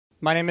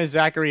My name is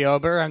Zachary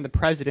Ober. I'm the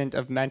president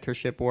of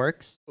Mentorship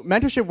Works.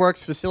 Mentorship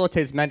Works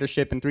facilitates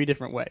mentorship in 3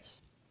 different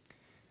ways.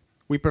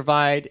 We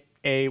provide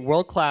a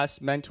world-class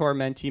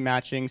mentor-mentee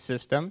matching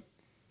system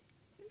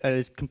that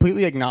is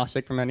completely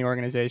agnostic from any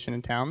organization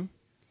in town,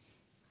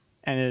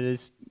 and it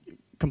is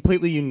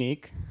completely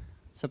unique,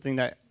 something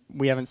that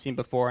we haven't seen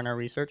before in our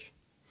research.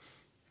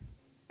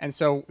 And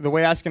so the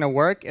way that's going to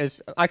work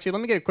is, actually,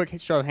 let me get a quick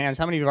show of hands.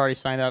 How many of you have already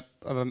signed up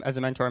as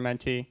a mentor or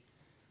mentee?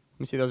 Let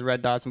me see those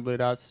red dots and blue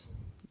dots.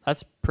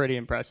 That's pretty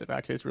impressive,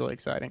 actually. It's really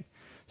exciting.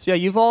 So yeah,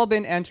 you've all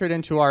been entered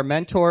into our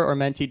mentor or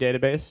mentee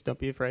database. Don't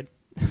be afraid.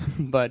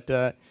 But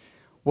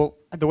well,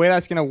 the way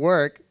that's going to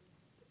work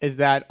is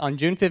that on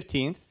June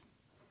 15th,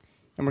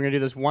 and we're going to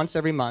do this once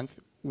every month,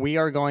 we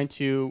are going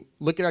to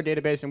look at our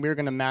database and we're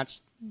going to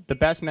match the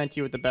best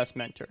mentee with the best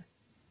mentor.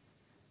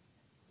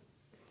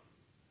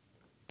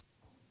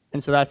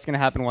 And so that's going to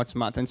happen once a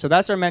month. And so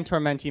that's our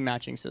mentor-mentee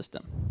matching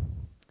system.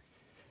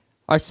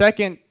 Our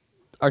second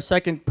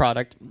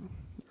product,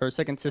 or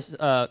second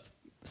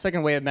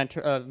way of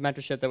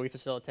mentorship that we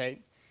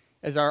facilitate,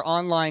 is our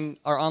online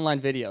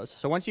videos.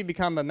 So once you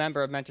become a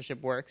member of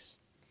Mentorship Works,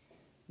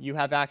 you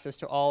have access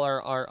to all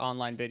our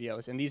online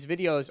videos. And these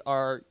videos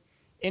are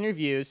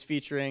interviews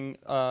featuring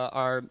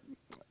our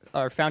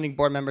founding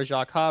board member,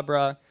 Jacques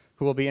Habra,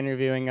 who will be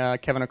interviewing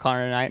Kevin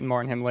O'Connor tonight, and more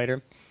on him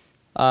later.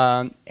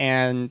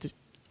 And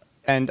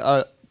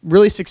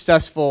really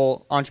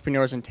successful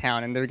entrepreneurs in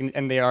town,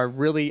 and they are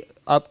really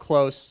up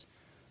close,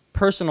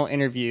 personal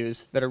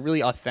interviews that are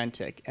really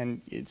authentic.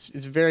 And it's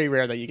very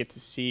rare that you get to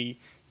see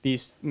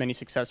these many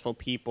successful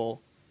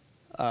people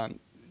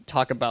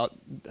talk about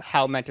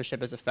how mentorship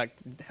has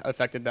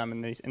affected them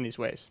in these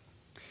ways.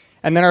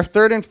 And then our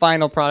third and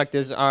final product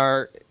is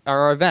our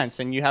events,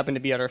 and you happen to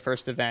be at our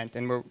first event,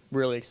 and we're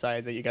really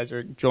excited that you guys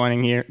are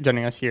joining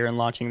us here and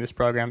launching this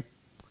program.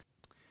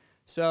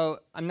 So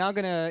I'm now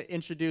going to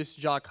introduce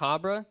Jacques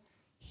Habra.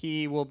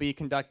 He will be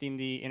conducting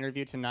the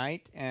interview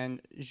tonight,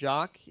 and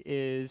Jacques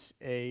is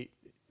a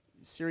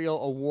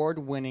serial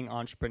award-winning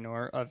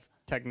entrepreneur of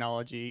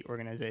technology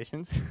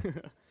organizations.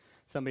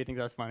 Somebody thinks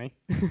that's funny.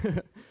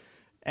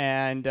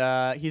 And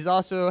he's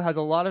also has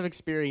a lot of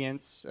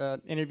experience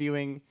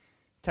interviewing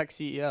tech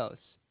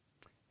CEOs,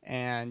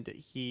 and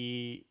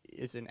he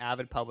is an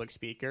avid public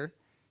speaker.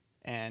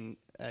 And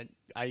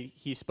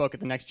he spoke at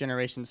the Next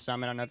Generation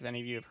Summit. I don't know if any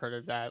of you have heard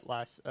of that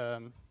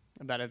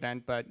that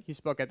event, but he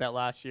spoke at that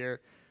last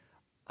year,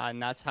 and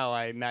that's how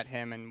I met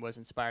him and was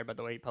inspired by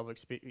the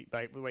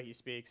way he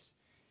speaks.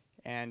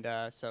 And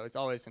so it's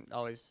always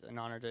an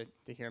honor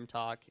to hear him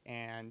talk,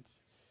 and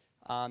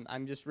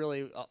I'm just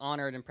really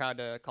honored and proud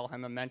to call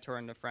him a mentor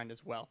and a friend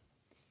as well.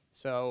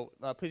 So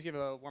please give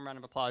a warm round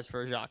of applause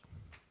for Jacques.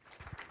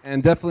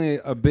 And definitely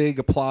a big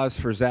applause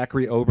for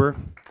Zachary Ober.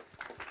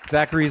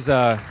 Zachary's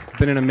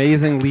been an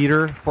amazing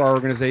leader for our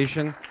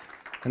organization,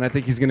 and I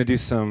think he's going to do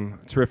some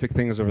terrific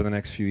things over the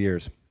next few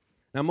years.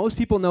 Now, most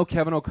people know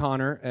Kevin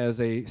O'Connor as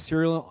a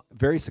serial,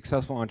 very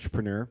successful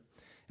entrepreneur,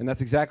 and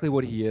that's exactly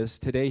what he is.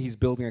 Today, he's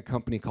building a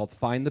company called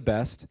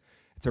FindtheBest.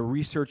 It's a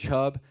research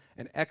hub,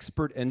 an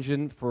expert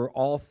engine for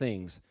all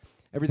things,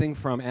 everything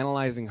from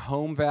analyzing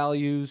home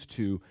values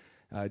to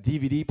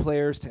DVD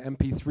players to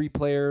MP3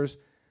 players.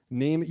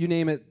 You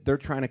name it, they're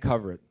trying to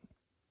cover it.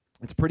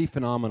 It's pretty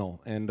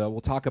phenomenal, and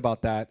we'll talk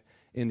about that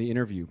in the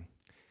interview.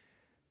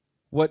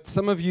 What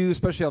some of you,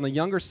 especially on the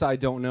younger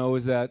side, don't know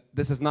is that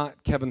this is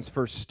not Kevin's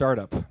first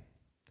startup. I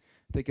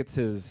think it's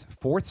his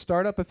 4th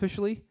startup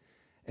officially,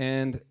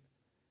 and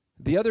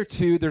the other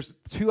 2, there's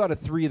 2 out of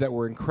 3 that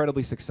were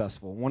incredibly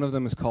successful. One of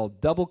them is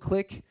called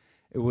DoubleClick.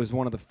 It was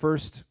one of the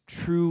first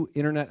true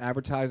internet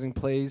advertising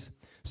plays,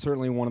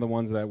 certainly one of the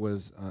ones that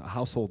was a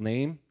household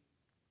name.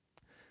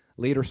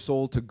 Later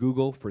sold to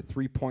Google for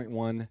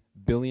 $3.1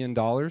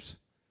 billion.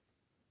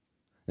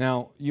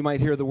 Now, you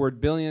might hear the word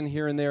billion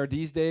here and there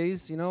these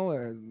days, you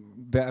know,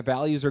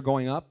 values are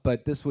going up,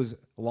 but this was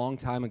a long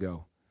time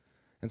ago.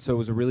 And so it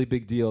was a really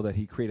big deal that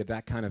he created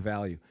that kind of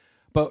value.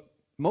 But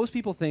most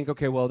people think,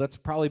 okay, well, that's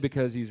probably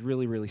because he's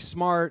really, really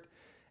smart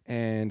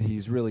and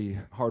he's really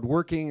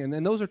hardworking,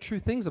 and those are true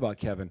things about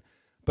Kevin.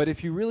 But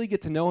if you really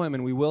get to know him,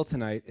 and we will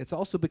tonight, it's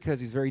also because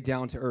he's very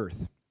down to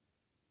earth.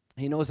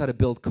 He knows how to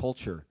build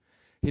culture.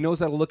 He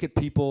knows how to look at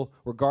people,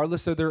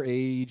 regardless of their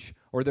age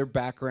or their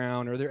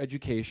background or their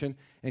education,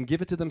 and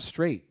give it to them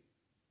straight.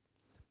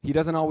 He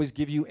doesn't always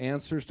give you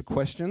answers to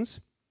questions.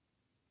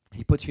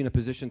 He puts you in a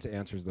position to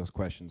answer those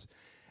questions.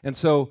 And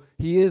so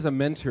he is a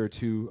mentor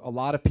to a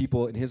lot of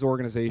people in his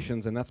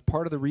organizations, and that's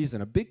part of the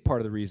reason, a big part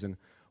of the reason,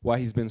 why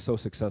he's been so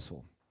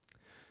successful.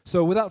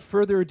 So without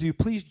further ado,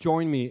 please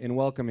join me in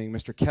welcoming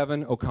Mr.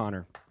 Kevin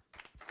O'Connor.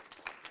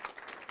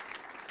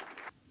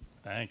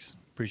 Thanks.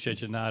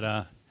 Appreciate you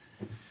not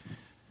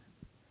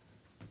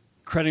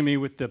crediting me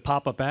with the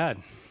pop-up ad.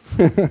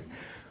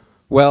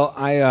 Well,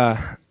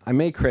 I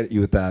may credit you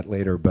with that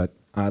later, but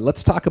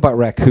let's talk about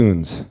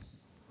raccoons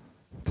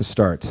to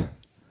start.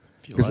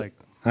 If you like.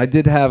 I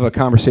did have a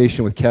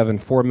conversation with Kevin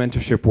for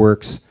Mentorship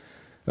Works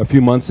a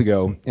few months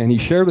ago, and he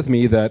shared with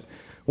me that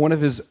one of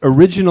his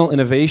original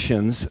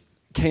innovations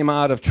came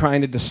out of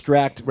trying to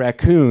distract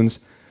raccoons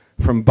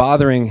from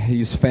bothering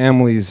his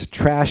family's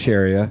trash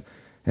area,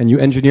 and you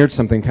engineered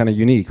something kind of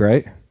unique,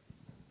 right?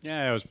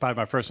 Yeah, it was probably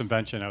my first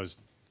invention. I was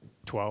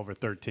 12 or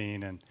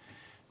 13, and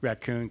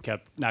raccoon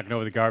kept knocking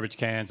over the garbage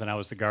cans, and I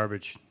was the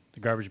garbage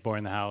boy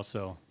in the house.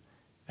 So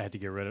I had to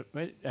get rid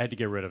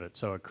of it.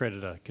 So I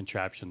created a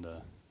contraption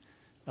to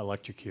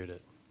electrocute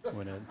it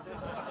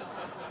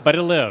but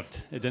it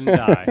lived. It didn't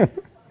die.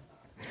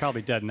 It's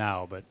probably dead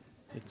now, but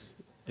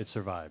it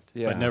survived.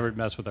 Yeah. But never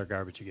mess with our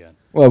garbage again.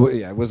 Well,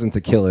 yeah, it wasn't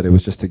to kill it. It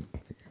was just to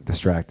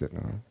distract it.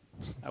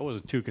 I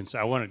wasn't too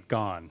concerned. I wanted it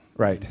gone.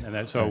 Right.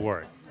 And so it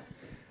worked.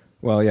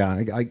 Well,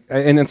 yeah,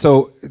 and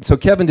so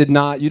Kevin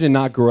you did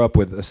not grow up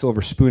with a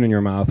silver spoon in your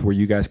mouth where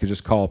you guys could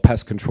just call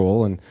pest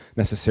control and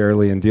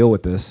deal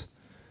with this.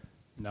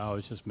 No, it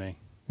was just me.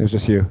 It was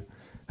just you.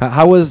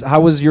 How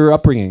was your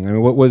upbringing? I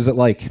mean, what was it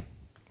like?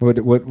 What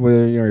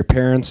were your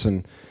parents,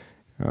 and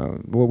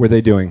what were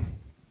they doing?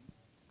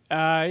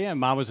 Yeah,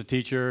 mom was a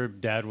teacher,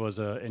 dad was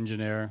an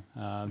engineer.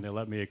 They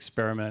let me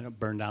experiment,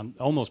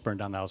 almost burned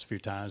down the house a few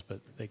times,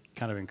 but they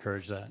kind of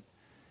encouraged that.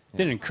 Yeah.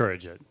 Didn't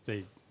encourage it.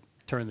 They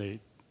turned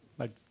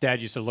my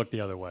dad used to look the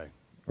other way.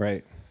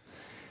 Right.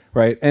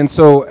 Right. And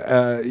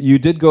so you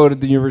did go to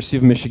the University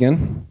of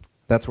Michigan.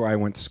 That's where I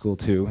went to school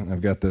too. And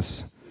I've got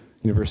this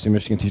University of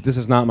Michigan t-shirt. This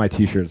is not my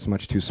t-shirt. It's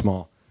much too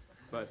small.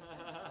 But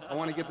I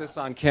want to get this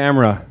on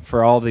camera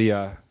for all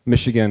the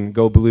Michigan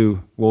Go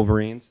Blue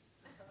Wolverines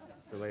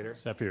for later.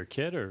 Is that for your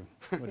kid or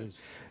what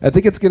is? I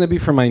think it's going to be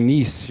for my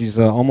niece. She's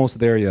almost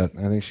there yet.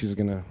 I think she's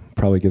going to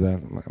probably get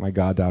that, my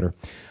goddaughter.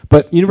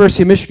 But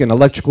University of Michigan,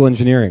 electrical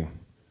engineering.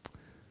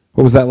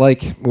 What was that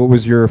like? What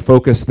was your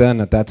focus then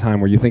at that time?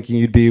 Were you thinking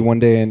you'd be one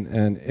day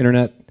an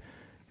internet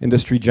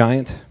industry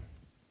giant?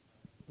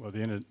 Well,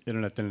 the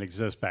internet didn't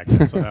exist back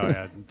then, so no,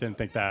 I didn't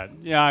think that.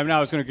 Yeah, I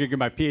was going to get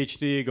my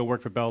PhD, go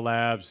work for Bell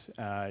Labs.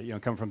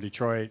 Coming from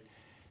Detroit,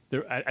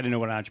 I didn't know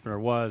what an entrepreneur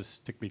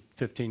was. It took me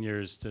 15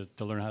 years to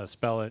learn how to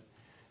spell it.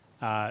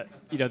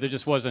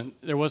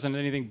 There wasn't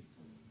anything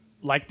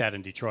like that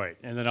in Detroit.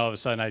 And then all of a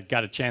sudden, I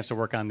got a chance to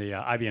work on the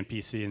IBM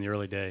PC in the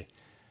early day.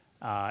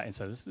 And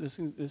so this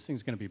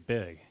thing's going to be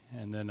big.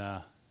 And then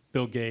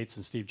Bill Gates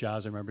and Steve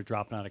Jobs, I remember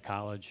dropping out of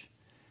college.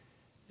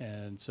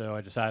 And so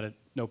I decided,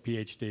 no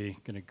PhD,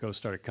 going to go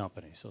start a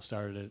company. So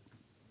started it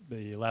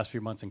the last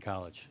few months in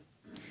college.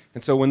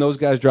 And so when those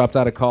guys dropped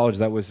out of college,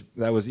 that was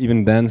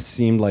even then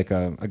seemed like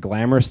a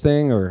glamorous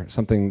thing or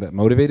something that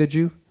motivated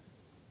you?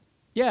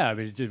 Yeah, I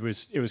mean, it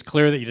was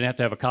clear that you didn't have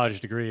to have a college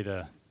degree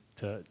the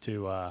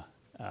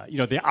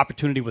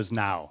opportunity was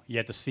now. You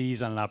had to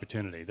seize on an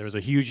opportunity. There was a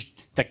huge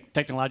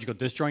technological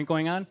disjoint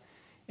going on,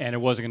 and it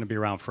wasn't going to be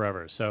around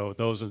forever. So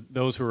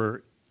those who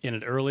were in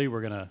it early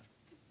were going to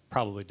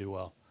probably do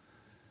well.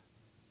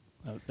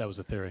 That was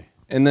the theory.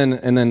 And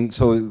then,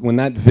 so when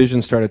that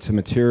vision started to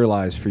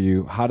materialize for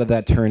you, how did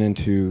that turn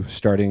into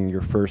starting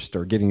your first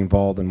or getting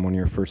involved in one of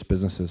your first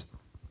businesses?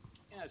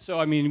 So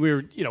I mean, we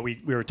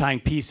were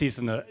tying PCs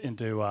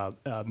into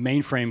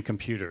mainframe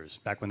computers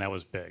back when that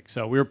was big.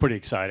 So we were pretty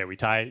excited. We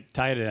tied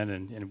it in,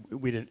 and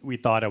we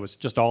thought it was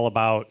just all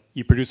about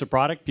you produce a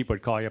product, people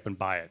would call you up and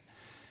buy it.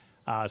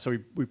 So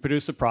we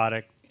produced the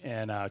product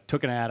and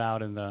took an ad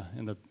out in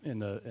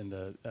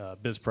the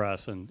biz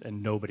press,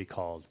 and nobody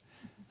called.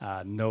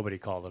 Nobody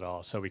called at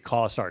all. So we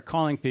started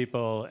calling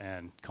people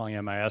and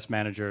calling MIS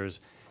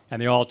managers,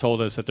 and they all told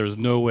us that there's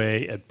no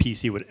way a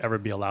PC would ever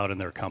be allowed in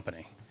their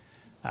company.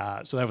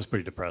 So that was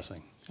pretty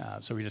depressing.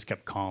 So we just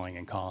kept calling,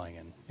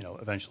 and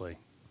eventually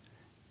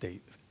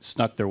they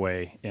snuck their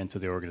way into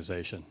the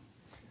organization.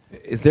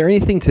 Is there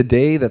anything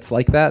today that's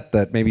like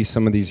that maybe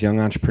some of these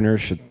young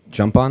entrepreneurs should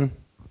jump on?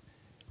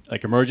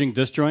 Like emerging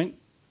disjoint?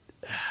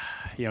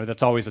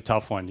 That's always a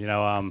tough one.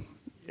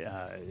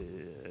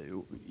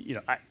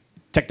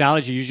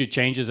 Technology usually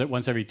changes it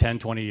once every 10,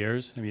 20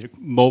 years. I mean,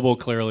 mobile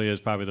clearly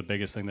is probably the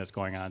biggest thing that's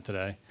going on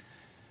today.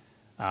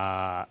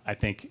 I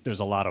think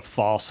there's a lot of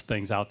false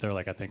things out there.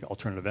 Like I think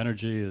alternative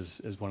energy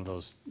is one of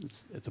those.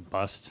 It's a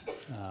bust.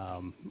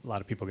 A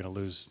lot of people are going to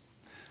lose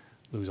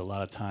a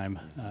lot of time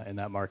in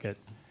that market.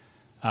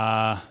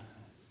 Oh,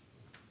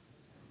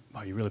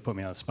 you really put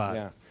me on the spot.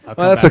 Yeah.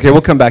 Well, that's okay.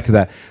 We'll come back to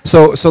that.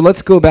 So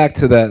let's go back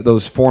to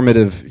those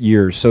formative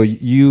years. So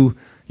you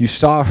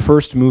saw a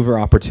first mover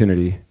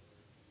opportunity,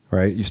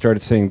 right? You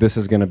started saying this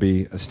is going to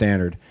be a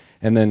standard,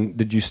 and then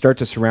did you start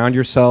to surround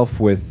yourself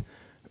with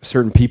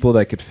certain people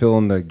that could fill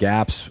in the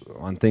gaps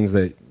on things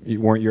that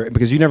weren't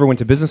because you never went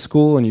to business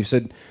school, and you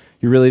said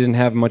you really didn't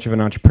have much of an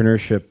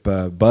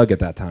entrepreneurship bug at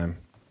that time.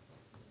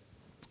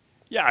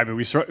 Yeah, I mean,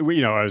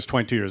 I was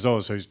 22 years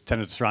old, so we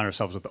tended to surround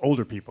ourselves with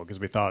older people because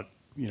we thought,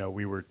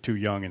 we were too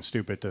young and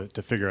stupid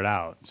to figure it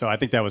out. So I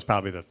think that was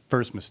probably the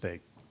first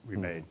mistake we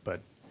made.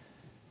 But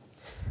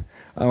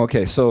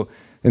okay, so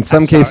in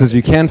some cases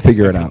you can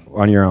figure it out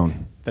on your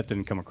own. That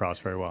didn't come across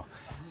very well.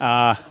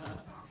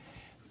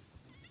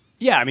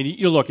 Yeah, I mean,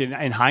 you look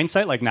in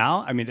hindsight, like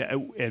now. I mean,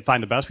 at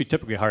FindtheBest, we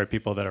typically hire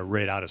people that are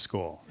right out of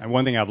school. And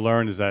one thing I've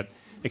learned is that,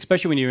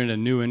 especially when you're in a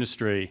new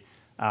industry,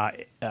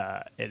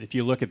 And if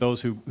you look at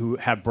those who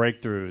have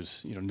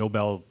breakthroughs,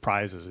 Nobel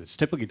Prizes, it's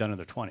typically done in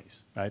their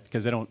 20s, right?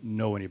 Because they don't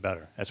know any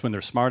better. That's when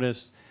they're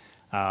smartest.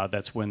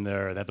 That's when they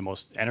have the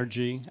most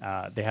energy.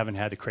 They haven't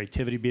had the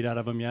creativity beat out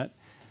of them yet.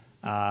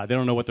 They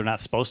don't know what they're not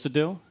supposed to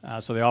do,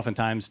 so they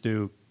oftentimes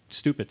do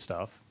stupid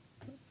stuff.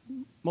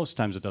 Most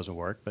times it doesn't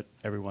work, but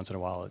every once in a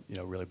while it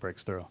really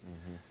breaks through.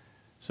 Mm-hmm.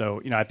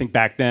 So I think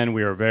back then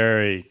we were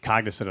very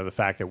cognizant of the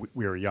fact that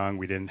we were young.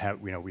 We didn't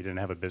have we didn't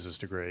have a business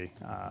degree,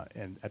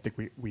 and I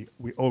think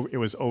it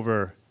was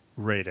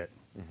overrated.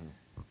 Mm-hmm.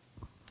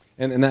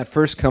 And that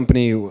first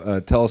company,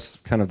 tell us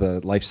kind of the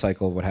life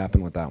cycle of what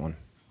happened with that one.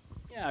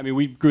 Yeah, I mean,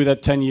 we grew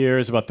that 10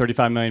 years, about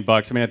 $35 million.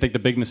 I mean, I think the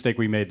big mistake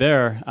we made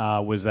there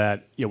was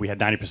that we had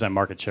 90%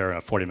 market share in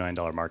a $40 million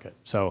market.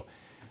 So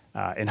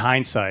in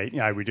hindsight,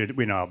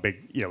 we know how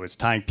big, it's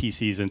tying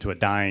PCs into a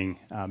dying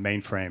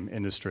mainframe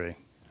industry.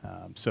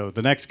 So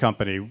the next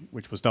company,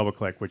 which was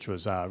DoubleClick, which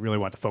was really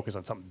wanted to focus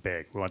on something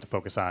big. We wanted to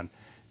focus on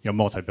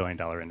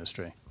multi-billion-dollar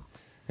industry.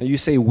 And you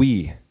say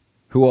we.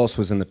 Who else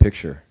was in the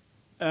picture?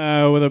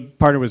 Well, the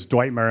partner was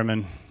Dwight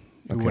Merriman,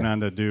 who went on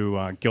to do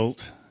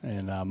Gilt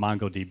and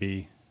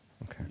MongoDB.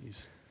 Okay.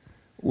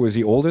 Was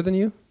he older than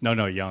you?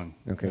 No, young.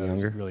 Okay, younger. He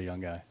was a really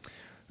young guy.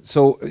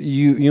 So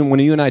when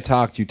you and I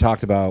talked, you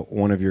talked about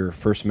one of your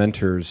first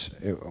mentors,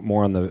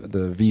 more on the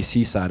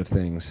VC side of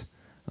things,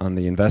 on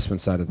the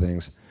investment side of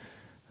things.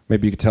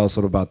 Maybe you could tell us a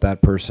little about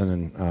that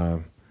person.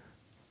 And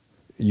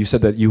you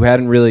said that you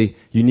hadn't really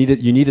you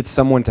needed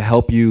someone to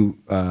help you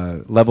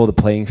level the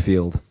playing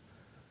field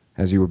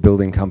as you were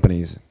building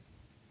companies.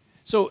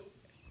 So,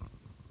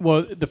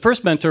 well, the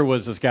first mentor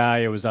was this guy.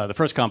 It was the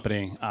first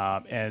company,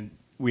 and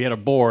we had a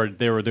board.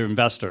 They were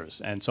investors,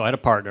 and so I had a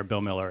partner,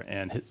 Bill Miller,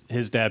 and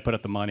his dad put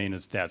up the money, and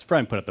his dad's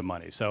friend put up the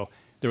money. So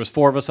there was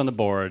 4 of us on the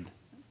board,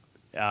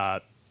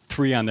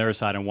 3 on their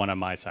side and 1 on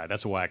my side.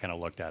 That's the way I kind of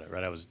looked at it,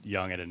 right? I was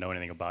young, I didn't know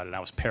anything about it, and I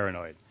was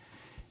paranoid.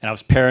 And I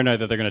was paranoid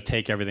that they're going to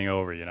take everything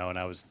over, and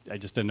I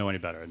just didn't know any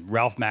better. And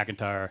Ralph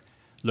McIntyre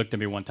looked at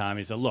me one time, and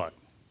he said, "Look,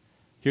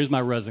 here's my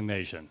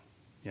resignation,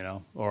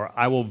 or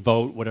I will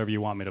vote whatever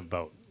you want me to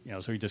vote."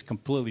 So he just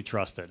completely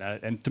trusted.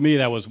 And to me,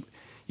 that was,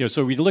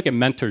 so we look at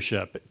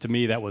mentorship. To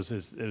me, it was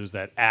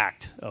that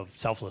act of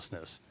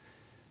selflessness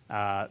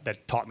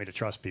that taught me to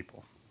trust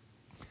people.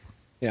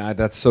 Yeah,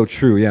 that's so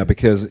true. Yeah,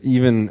 because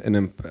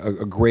even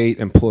a great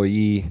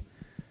employee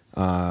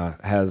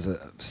has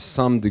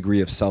some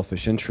degree of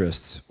selfish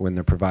interests when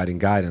they're providing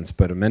guidance,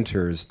 but a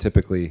mentor is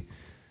typically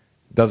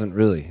doesn't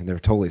really. They're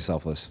totally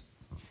selfless.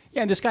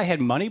 Yeah, and this guy had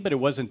money, but it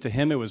wasn't to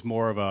him. It was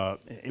more of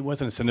it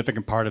wasn't a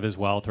significant part of his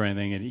wealth or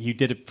anything, and he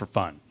did it for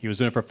fun. He was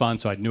doing it for fun,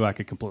 so I knew I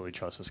could completely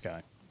trust this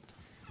guy.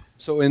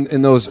 So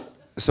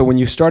so when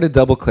you started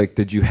DoubleClick,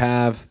 did you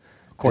have?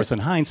 Of course, in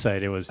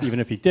hindsight, it was even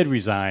if he did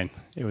resign,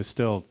 it was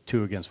still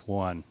 2 against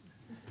 1.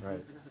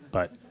 Right.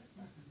 But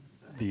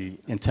the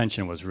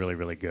intention was really,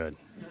 really good.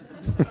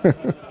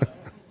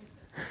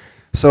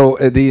 So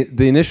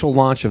the initial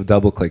launch of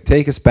DoubleClick,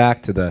 take us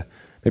back to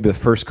maybe the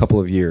first couple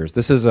of years.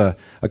 This is a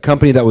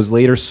company that was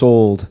later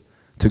sold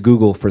to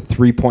Google for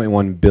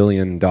 $3.1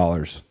 billion.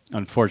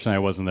 Unfortunately, I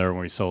wasn't there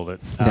when we sold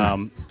it.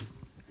 Yeah.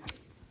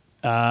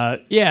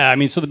 Yeah, I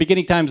mean, so the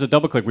beginning times of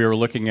DoubleClick, we were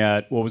looking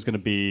at what was going to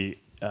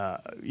be, where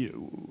we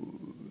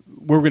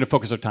were going to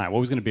focus our time, what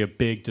was going to be a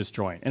big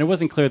disjoint. And it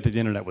wasn't clear that the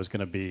internet was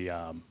going to be,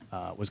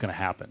 was going to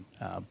happen.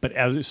 But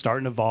as it was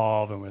starting to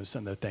evolve, and we were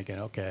sitting there thinking,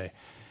 okay,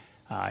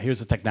 here's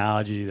a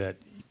technology that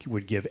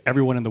would give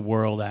everyone in the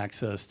world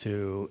access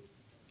to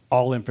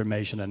all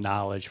information and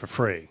knowledge for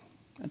free.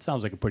 That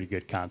sounds like a pretty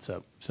good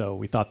concept. So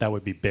we thought that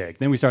would be big.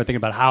 Then we started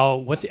thinking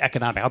about what's the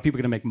economic, how are people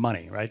going to make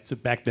money, right? So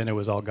back then it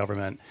was all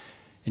government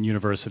and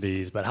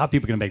universities, but how are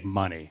people going to make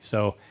money?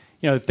 So,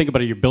 think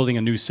about it, you're building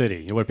a new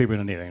city. What are people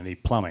going to need? They're going to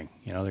need plumbing.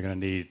 They're going to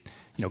need,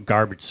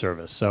 garbage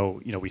service.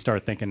 So, we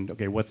started thinking,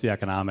 okay, what's the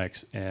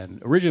economics?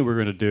 And originally we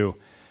were going to do,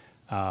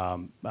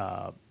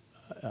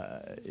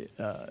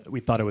 we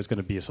thought it was going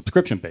to be a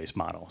subscription-based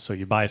model. So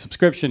you buy a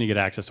subscription, you get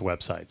access to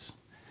websites.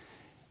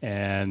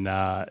 And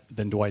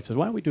then Dwight said,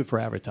 why don't we do it for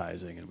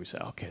advertising? And we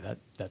said, okay,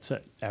 that's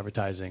it.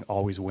 Advertising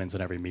always wins in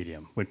every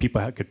medium. When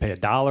people could pay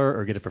 $1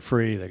 or get it for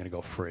free, they're going to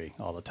go free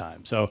all the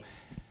time. So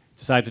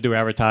decided to do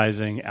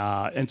advertising.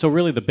 And so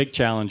really the big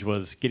challenge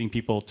was getting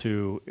people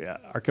to,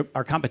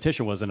 our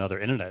competition wasn't other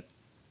internet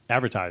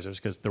advertisers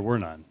because there were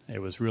none. It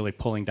was really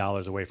pulling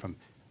dollars away from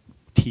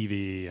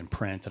TV and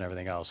print and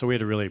everything else. So we had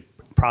to really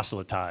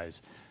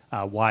proselytize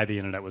why the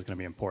internet was going to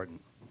be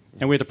important.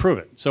 And we had to prove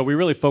it. So we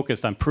really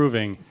focused on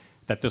proving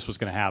that this was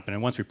going to happen.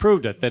 And once we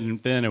proved it,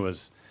 then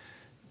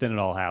it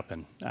all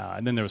happened.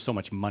 And then there was so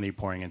much money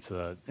pouring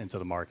into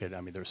the market.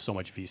 I mean, there was so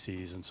much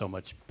VCs and so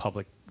much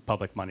public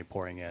money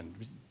pouring in,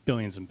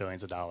 billions and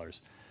billions of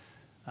dollars.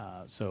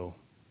 So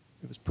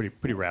it was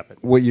pretty rapid.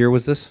 What year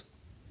was this?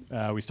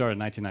 We started in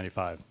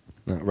 1995.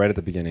 Right at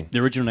the beginning. The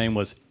original name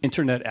was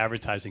Internet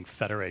Advertising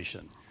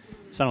Federation.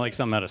 Sounded like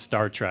something out of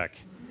Star Trek.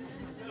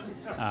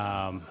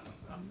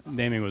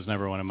 Naming was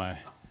never one of my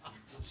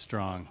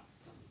strong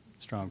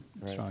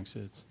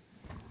suits.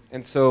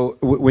 And so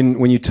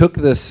when you took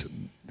this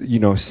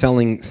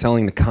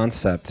selling the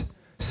concept,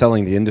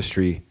 selling the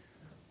industry,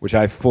 which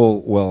I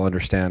full well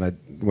understand. I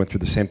went through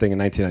the same thing in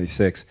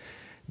 1996.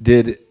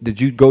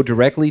 Did you go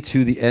directly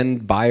to the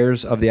end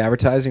buyers of the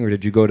advertising, or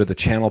did you go to the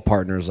channel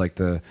partners like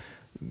the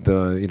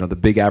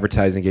big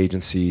advertising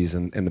agencies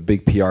and the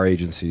big PR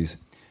agencies?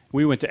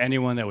 We went to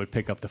anyone that would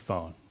pick up the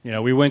phone.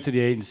 We went to the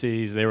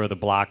agencies. They were the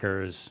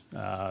blockers.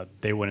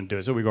 They wouldn't do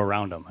it, so we go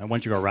around them. And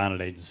once you go around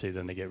an agency,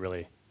 then they get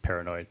really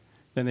paranoid.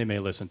 Then they may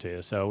listen to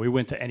you. So we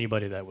went to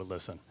anybody that would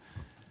listen.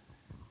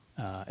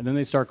 And then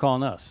they start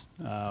calling us.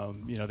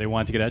 They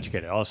want to get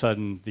educated. All of a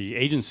sudden, the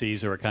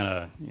agencies are kind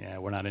of,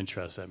 we're not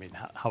interested. I mean,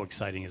 how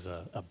exciting is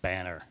a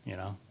banner,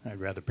 I'd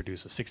rather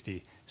produce a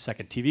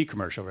 60-second TV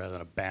commercial rather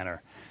than a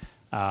banner.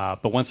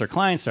 But once their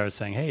clients started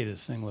saying, hey,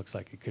 this thing looks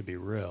like it could be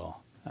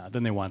real,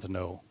 then they want to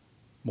know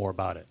more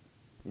about it.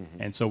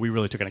 Mm-hmm. And so we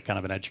really took a kind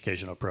of an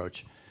educational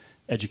approach,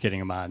 educating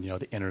them on,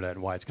 the internet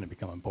and why it's going to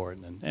become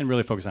important, and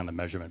really focus on the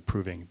measurement,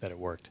 proving that it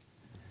worked.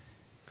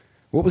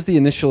 What was the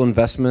initial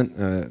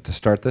investment to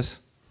start this?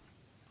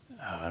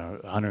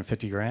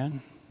 150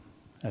 grand,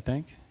 I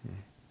think.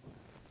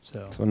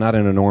 So not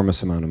an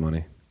enormous amount of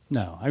money.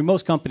 No, I mean,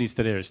 most companies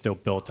today are still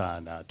built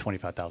on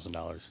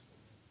 $25,000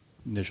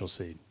 initial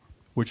seed,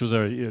 which was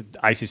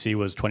ICC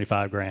was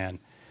 25 grand.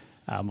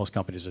 Most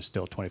companies are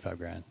still 25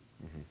 grand.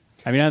 Mm-hmm.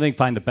 I mean, I think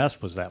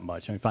FindtheBest was that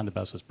much. I mean,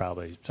 FindtheBest was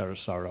probably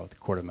started out with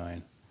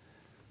 $250,000.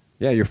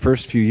 Yeah, your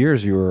first few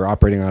years you were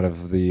operating out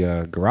of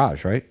the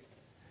garage, right?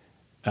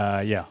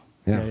 Yeah.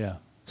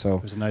 So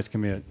it was a nice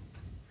commute.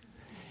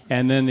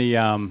 And then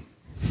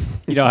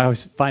I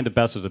always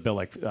FindtheBest was a bit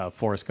like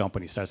Forrest Gump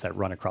when he starts that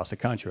run across the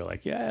country. We're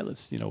like, yeah,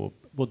 let's,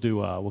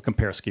 we'll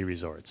compare ski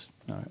resorts.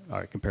 All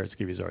right, compare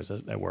ski resorts.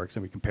 That works.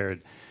 And we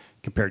compared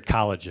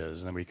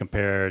colleges, and then we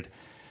compared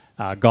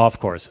golf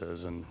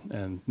courses,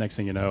 and next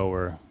thing you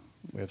know,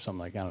 we have something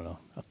like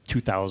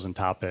 2,000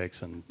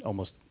 topics and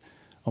almost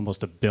 1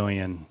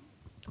 billion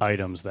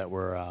items that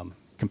we're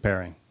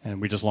comparing.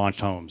 And we just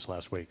launched homes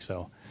last week,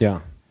 so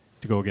yeah,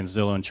 to go against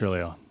Zillow and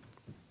Trilio.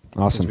 Awesome.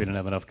 Because we didn't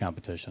have enough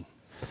competition.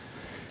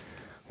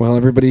 Well,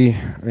 everybody,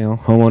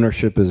 home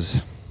ownership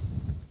is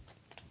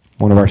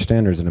one of our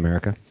standards in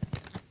America.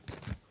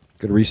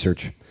 Good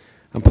research.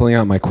 I'm pulling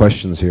out my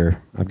questions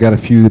here. I've got a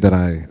few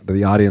that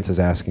the audience is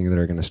asking that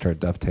are going to start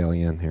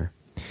dovetailing in here.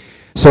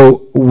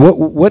 So,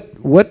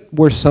 what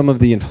were some of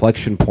the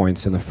inflection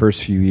points in the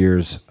first few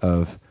years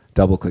of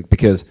DoubleClick?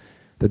 Because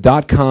the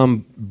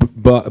 .com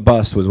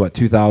bust was what,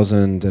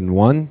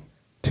 2001,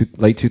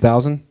 late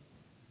 2000?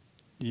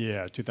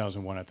 Yeah,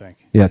 2001, I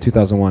think. Yeah,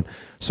 2001.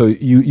 So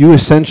you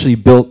essentially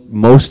built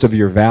most of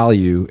your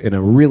value in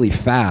a really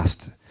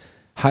fast,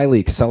 highly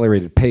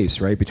accelerated pace,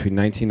 right, between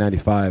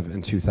 1995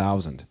 and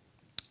 2000.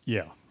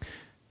 Yeah.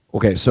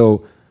 Okay,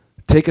 so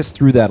take us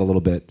through that a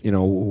little bit.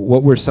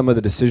 What were some of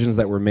the decisions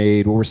that were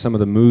made? What were some of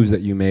the moves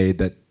that you made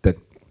that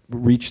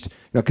reached,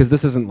 because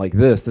this isn't like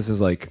this. This is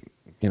like,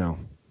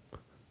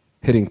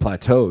 hitting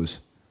plateaus.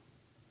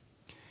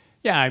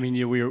 Yeah, I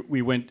mean,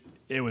 we went.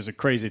 It was a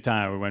crazy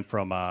time. We went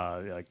from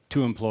like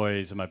 2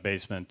 employees in my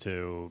basement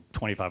to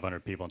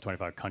 2,500 people in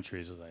 25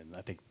 countries. In,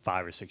 I think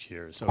 5 or 6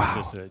 years. So wow. It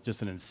was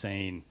just an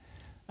insane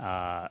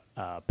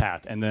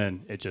path, and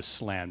then it just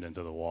slammed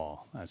into the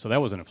wall. So that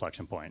was an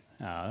inflection point.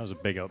 That was a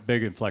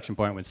big inflection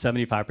point when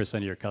 75%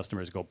 of your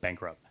customers go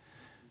bankrupt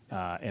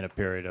in a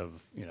period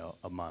of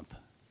a month.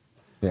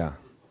 Yeah.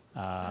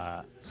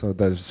 So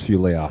there's a few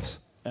layoffs.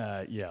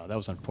 Yeah, that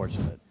was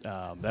unfortunate.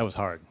 That was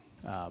hard.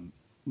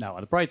 Now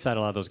on the bright side, a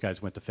lot of those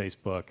guys went to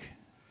Facebook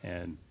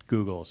and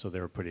Google, so they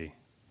were pretty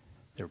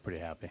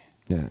happy.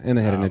 Yeah, and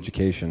they had an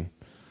education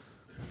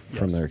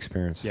from yes. their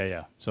experience.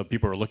 Yeah. So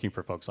people were looking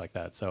for folks like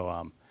that.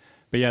 So,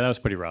 but yeah, that was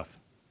pretty rough.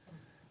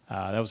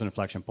 That was an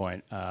inflection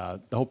point. The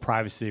whole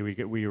privacy,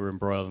 we were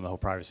embroiled in the whole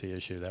privacy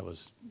issue. That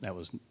was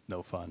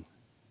no fun.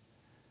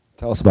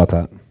 Tell us about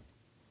that.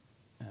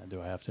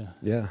 Do I have to?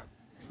 Yeah.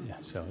 Yeah.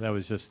 So that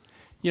was just,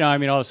 I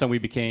mean, all of a sudden we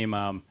became,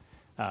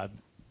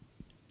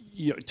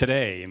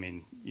 today. I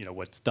mean,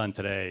 what's done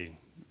today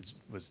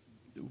was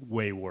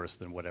way worse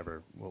than what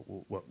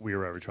we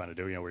were ever trying to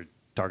do. We're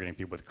targeting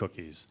people with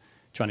cookies,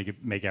 trying to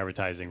make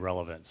advertising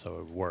relevant so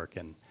it would work.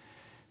 And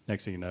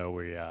next thing you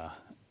know,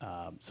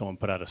 someone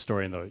put out a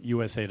story in the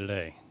USA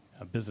Today,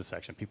 a business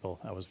section.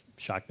 I was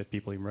shocked that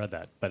people even read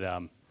that. But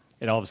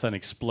it all of a sudden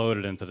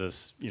exploded into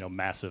this,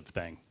 massive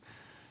thing,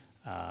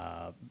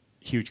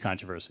 huge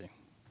controversy.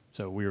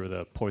 So we were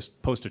the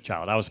poster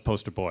child. I was the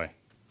poster boy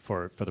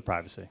for the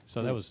privacy.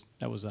 So that was.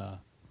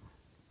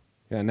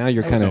 Yeah. Now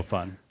you're kind of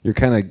fun. You're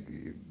kind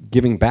of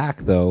giving back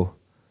though,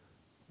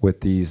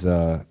 with these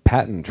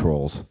patent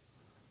trolls.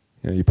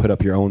 You put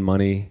up your own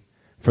money.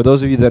 For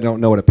those of you that don't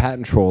know what a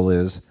patent troll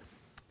is,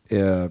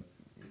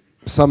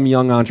 some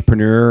young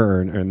entrepreneur,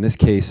 or in this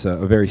case,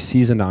 a very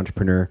seasoned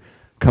entrepreneur,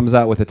 comes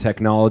out with a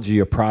technology,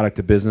 a product,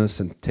 a business,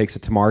 and takes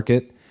it to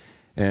market.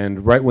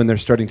 And right when they're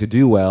starting to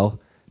do well,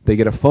 they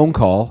get a phone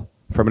call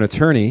from an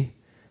attorney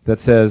that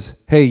says,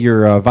 hey,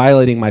 you're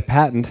violating my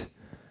patent.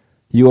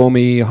 You owe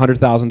me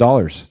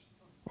 $100,000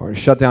 or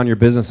shut down your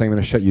business, I'm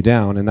going to shut you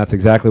down. And that's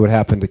exactly what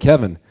happened to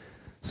Kevin.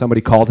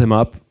 Somebody called him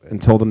up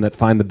and told him that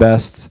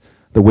FindtheBest,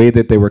 the way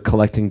that they were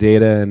collecting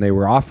data and they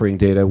were offering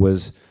data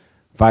was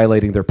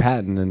violating their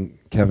patent. And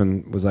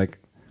Kevin was like,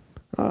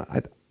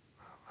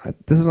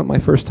 this isn't my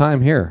first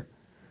time here.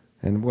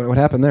 And what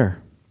happened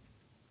there?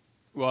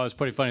 Well, it's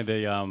pretty funny.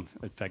 They, in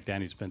fact,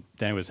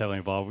 Danny was heavily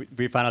involved.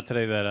 We found out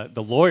today that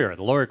the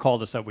lawyer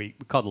called us up. We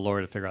called the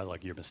lawyer to figure out,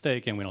 like, you're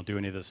mistaken. We don't do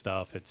any of this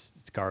stuff. It's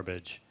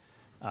garbage.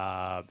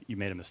 You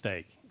made a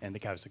mistake. And the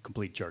guy was a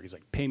complete jerk. He's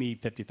like, pay me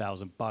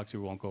 $50,000, we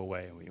won't go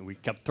away. And we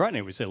kept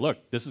threatening. We said,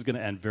 look, this is going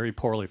to end very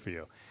poorly for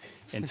you.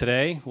 And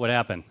today, what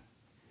happened?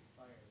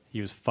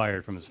 He was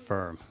fired from his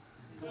firm.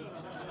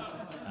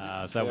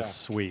 So that was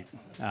sweet.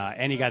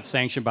 And he got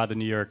sanctioned by the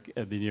New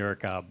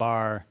York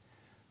bar.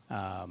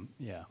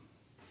 Yeah.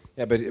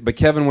 Yeah, but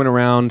Kevin went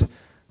around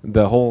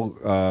the whole.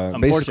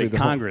 Unfortunately,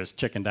 Congress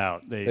chickened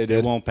out.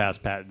 They won't pass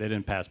patent. They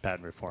didn't pass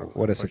patent reform.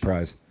 What a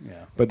surprise!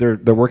 Yeah. But they're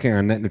working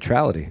on net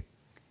neutrality.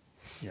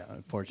 Yeah,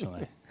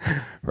 unfortunately.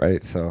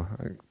 Right. So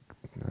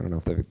I don't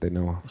know if they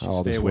know how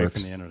all this works. Stay away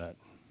from the internet.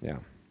 Yeah.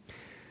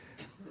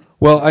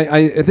 Well,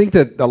 I think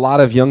that a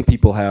lot of young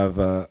people have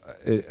an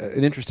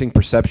interesting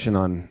perception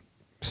on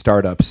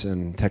startups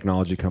and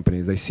technology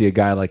companies. They see a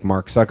guy like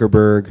Mark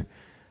Zuckerberg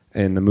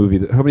in the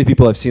movie. How many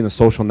people have seen The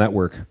Social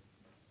Network?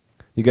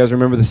 You guys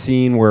remember the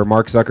scene where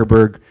Mark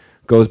Zuckerberg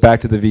goes back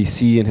to the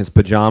VC in his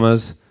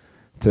pajamas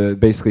to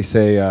basically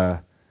say,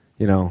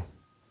 you know,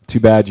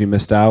 too bad you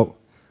missed out?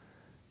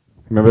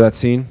 Remember that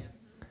scene?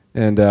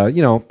 And,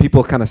 you know,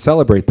 people kind of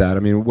celebrate that. I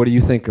mean, what do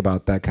you think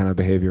about that kind of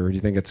behavior? Do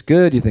you think it's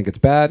good? Do you think it's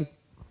bad?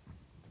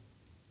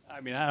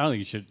 I mean, I don't think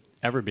you should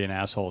ever be an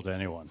asshole to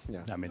anyone.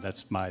 Yeah. I mean,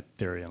 that's my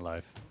theory in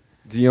life.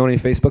 Do you own any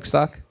Facebook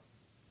stock?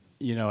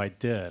 You know, I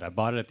did. I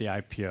bought it at the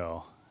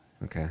IPO.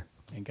 Okay.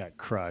 And got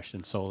crushed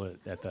and sold it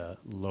at the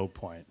low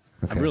point.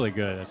 Okay. I'm really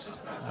good.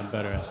 I'm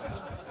better at.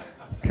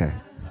 Okay.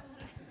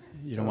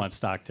 You don't want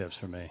stock tips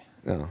from me.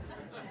 No.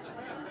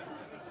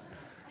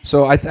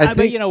 So I think.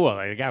 But you know what?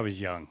 Like, I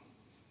was young.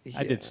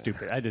 Yeah. I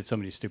did so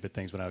many stupid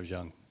things when I was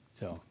young.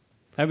 So,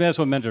 I mean, that's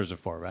what mentors are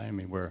for, right? I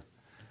mean, we're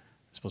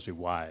supposed to be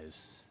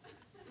wise.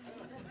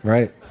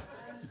 Right.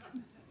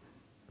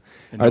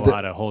 And know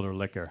how to hold our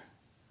liquor.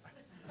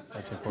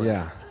 That's important.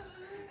 Yeah.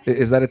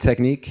 Is that a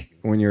technique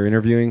when you're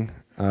interviewing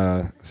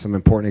some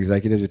important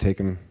executives? You take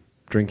them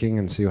drinking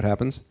and see what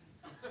happens?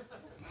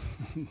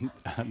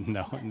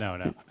 No.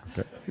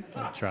 Okay.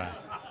 Don't try.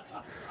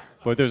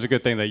 But there's a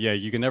good thing that, yeah,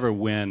 you can never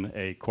win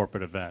a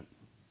corporate event.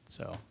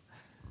 So,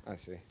 I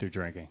see. Through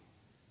drinking.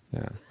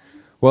 Yeah.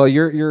 Well,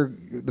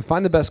 the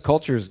FindtheBest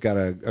culture's got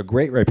a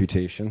great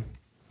reputation.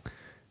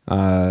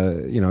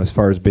 You know, as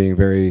far as being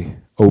very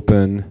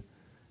open,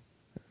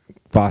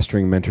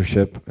 fostering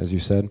mentorship, as you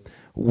said.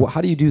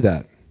 How do you do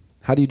that?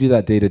 How do you do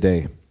that day to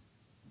day?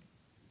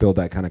 Build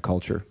that kind of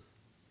culture?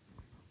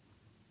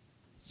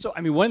 So,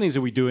 I mean, one of the things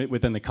that we do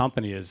within the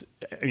company is,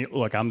 I mean,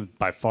 look, I'm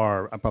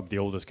probably the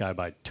oldest guy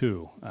by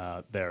 2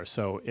 there.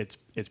 So it's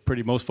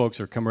pretty, most folks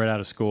are coming right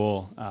out of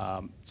school.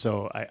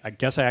 So I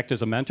guess I act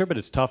as a mentor, but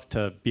it's tough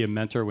to be a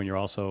mentor when you're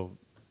also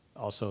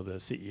the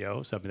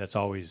CEO. So, I mean, that's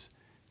always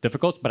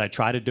difficult, but I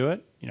try to do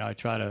it. You know, I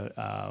try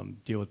to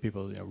deal with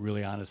people, you know,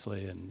 really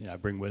honestly, and, you know, I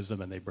bring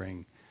wisdom and they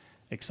bring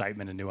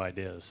excitement and new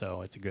ideas.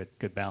 So it's a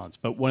good balance.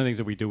 But one of the things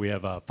that we do, we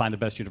have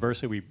FindtheBest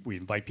University. We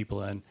invite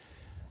people in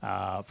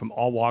from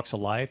all walks of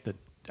life that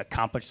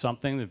accomplish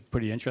something that's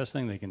pretty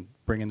interesting. They can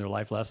bring in their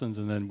life lessons,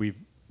 and then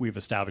we've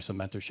established some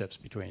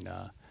mentorships between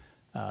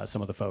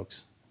some of the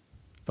folks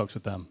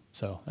with them.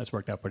 So that's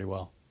worked out pretty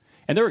well,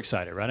 and they're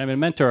excited, right? I mean,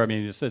 mentor. I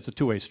mean, it's a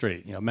two-way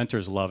street. You know,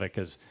 mentors love it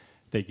because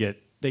they get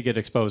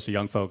exposed to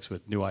young folks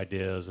with new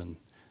ideas, and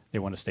they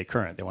want to stay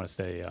current. They want to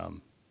stay,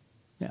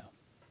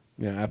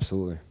 Yeah,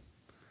 absolutely.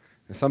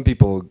 And some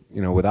people,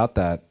 you know, without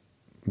that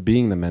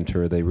being the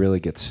mentor, they really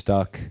get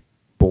stuck,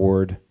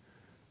 bored,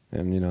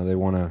 and, you know, they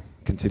want to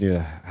continue to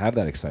have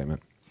that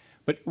excitement.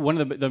 But one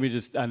of the, let me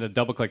just, on the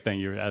DoubleClick thing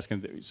you were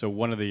asking, so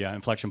one of the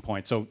inflection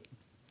points, so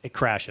it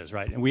crashes,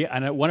 right?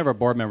 And one of our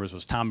board members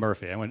was Tom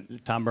Murphy.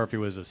 Tom Murphy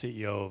was the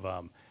CEO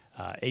of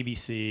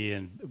ABC,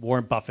 and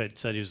Warren Buffett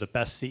said he was the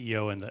best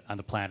CEO on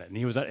the planet.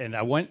 And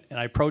I went and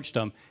I approached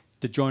him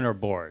to join our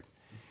board.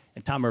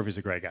 And Tom Murphy's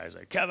a great guy. He's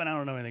like, Kevin, I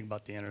don't know anything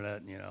about the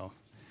internet, you know.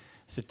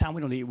 I said, Tom,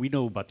 we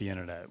know about the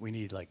internet. We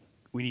need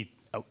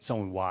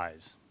someone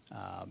wise.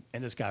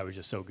 And this guy was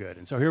just so good.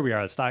 And so here we are.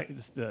 All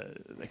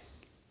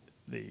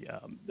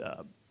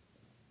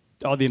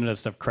the internet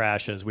stuff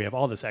crashes. We have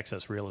all this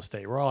excess real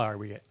estate. We're all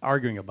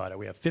arguing about it.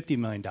 We have $50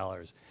 million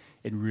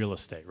in real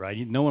estate,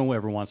 right? No one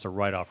ever wants to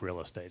write off real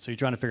estate. So you're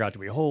trying to figure out, do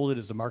we hold it?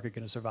 Is the market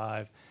going to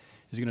survive?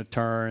 Is it going to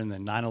turn?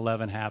 Then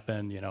 9/11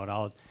 happened, you know,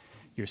 and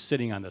you're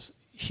sitting on this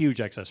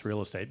huge excess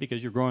real estate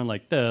because you're growing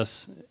like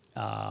this.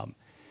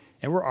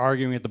 And we're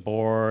arguing at the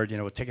board, you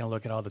know, we're taking a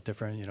look at all the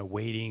different, you know,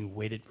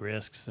 weighted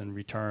risks and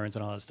returns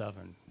and all that stuff.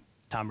 And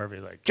Tom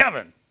Murphy's like,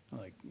 Kevin! I'm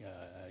like,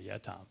 yeah,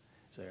 Tom.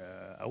 He's like,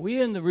 are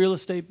we in the real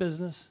estate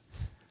business?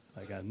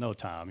 Like, no,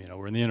 Tom, you know,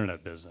 we're in the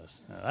internet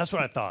business. That's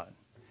what I thought.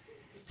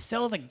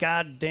 sell the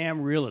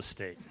goddamn real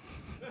estate.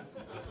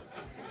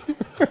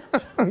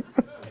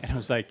 And I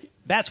was like,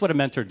 that's what a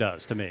mentor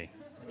does to me.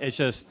 It's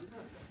just,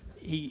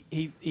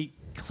 he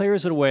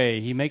clears it away.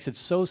 He makes it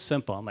so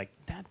simple. I'm like,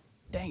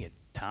 dang it,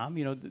 Tom.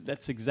 You know,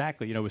 that's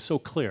exactly, you know, it was so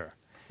clear.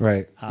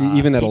 Right.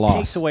 Even at a loss. He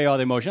takes away all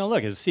the emotion.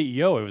 Look, as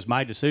CEO, it was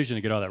my decision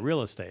to get all that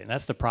real estate. And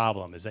that's the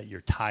problem, is that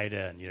you're tied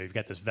in. You know, you've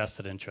got this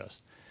vested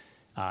interest.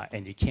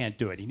 And you can't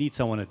do it. You need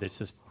someone that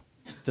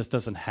just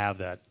doesn't have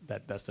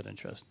that vested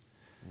interest.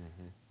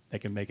 Mm-hmm. They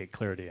can make it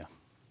clear to you.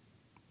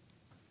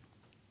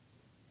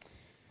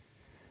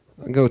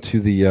 I'll go to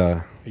the...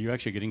 Are you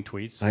actually getting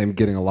tweets? I am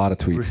getting a lot of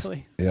tweets.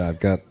 Really? Yeah, I've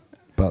got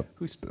about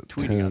Who's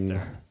tweeting 10. out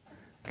there?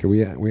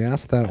 Okay, we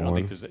asked that I don't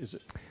one. think is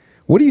it?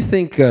 What do you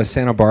think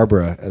Santa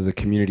Barbara as a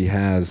community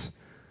has?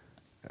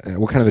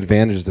 What kind of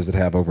advantages does it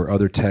have over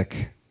other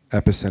tech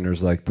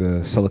epicenters like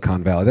the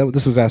Silicon Valley?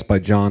 This was asked by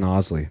John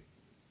Osley.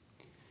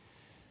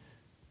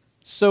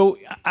 So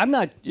I've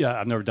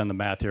never done the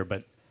math here,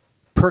 but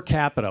per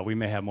capita, we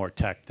may have more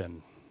tech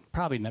than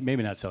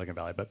maybe not Silicon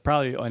Valley, but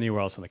probably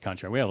anywhere else in the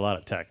country. We have a lot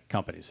of tech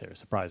companies here,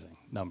 surprising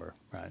number,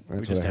 right?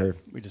 That's what I heard.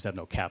 We just have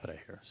no capita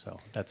here, so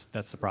that's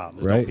the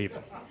problem. Right. There's no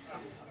people.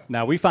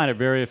 Now we find it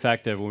very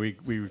effective when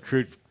we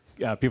recruit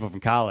people from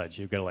college.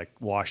 You've got to like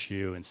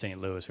WashU in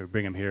St. Louis. We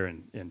bring them here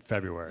in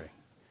February.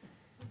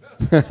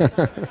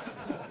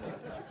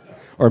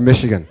 Or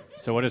Michigan.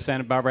 So what does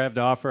Santa Barbara have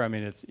to offer? I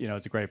mean, it's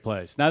a great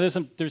place. Now there's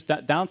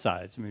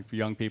downsides. I mean, for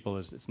young people,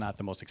 it's not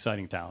the most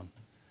exciting town,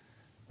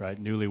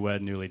 right?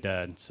 Newlywed, newly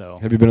dead. So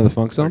Have you been to the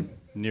Funk Zone?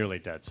 nearly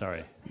dead.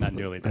 Sorry, not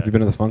newly dead. Have you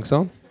been to the Funk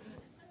Zone?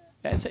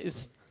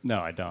 No,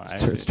 I don't.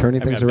 It's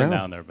turning things around. I've been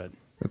down there, but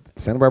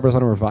Santa Barbara's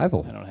on a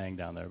revival. I don't hang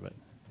down there, but.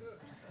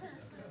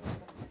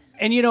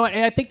 And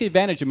I think the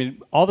advantage. I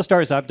mean, all the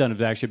startups I've done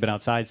have actually been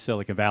outside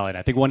Silicon Valley, and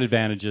I think one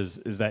advantage is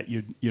that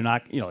you're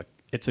not.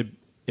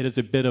 It is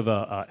a bit of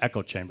a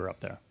echo chamber up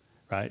there,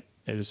 right?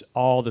 It is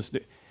all this.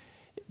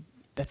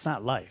 That's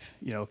not life.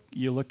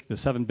 You look at the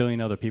 7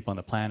 billion other people on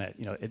the planet.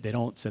 They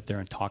don't sit there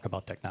and talk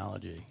about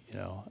technology,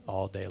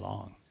 all day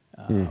long.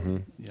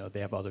 They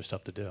have other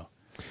stuff to do.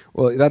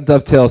 Well, that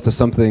dovetails to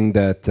something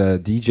that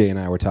DJ and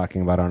I were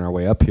talking about on our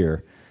way up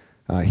here.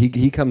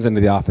 He comes into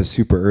the office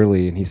super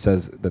early and he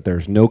says that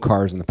there's no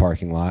cars in the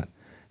parking lot,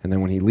 and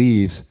then when he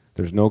leaves,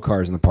 there's no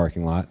cars in the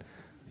parking lot.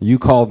 You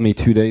called me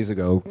 2 days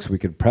ago so we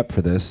could prep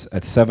for this.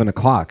 At 7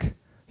 o'clock,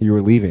 you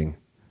were leaving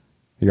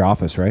your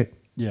office, right?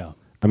 Yeah.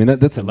 I mean,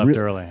 that's I left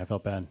early. I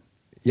felt bad.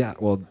 Yeah,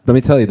 well, let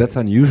me tell you, that's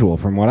unusual.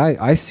 From what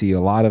I see, a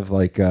lot of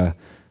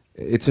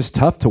it's just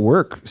tough to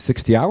work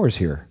 60 hours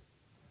here.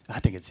 I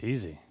think it's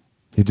easy.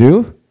 You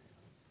do?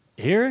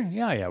 Here?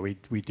 Yeah. We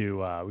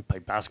do. We play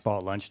basketball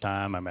at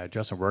lunchtime. I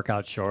dress in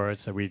workout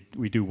shorts. We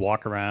do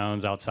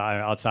walk-arounds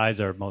outside. Outside's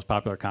our most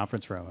popular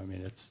conference room. I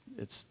mean, it's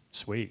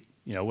sweet.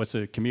 What's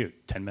the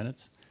commute? 10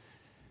 minutes?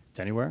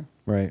 It's anywhere?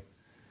 Right.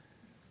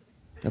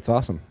 That's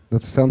awesome.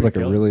 That sounds like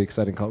a really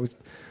exciting call.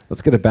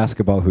 Let's get a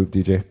basketball hoop,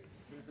 DJ.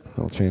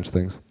 That'll change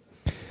things.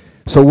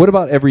 So what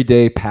about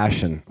everyday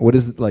passion? What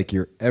is like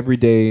your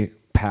everyday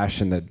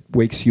passion that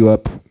wakes you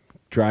up,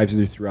 drives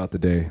you throughout the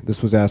day?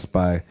 This was asked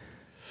by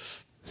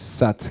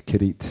Sat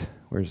Kirit.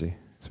 Where is he?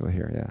 He's over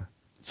here, yeah.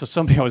 So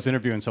I was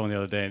interviewing someone the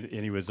other day,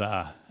 and he was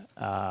a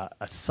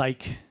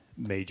psych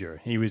major.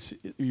 He was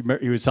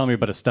telling me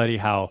about a study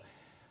how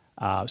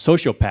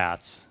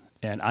sociopaths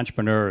and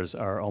entrepreneurs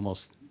are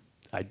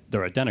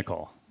they're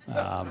identical.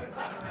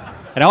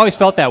 And I always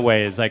felt that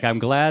way. It's like I'm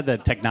glad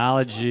that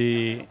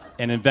technology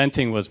and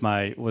inventing was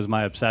my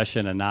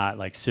obsession, and not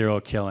like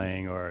serial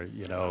killing or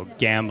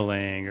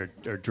gambling or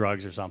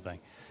drugs or something.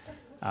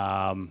 So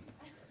I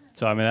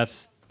mean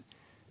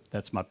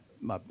that's my.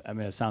 I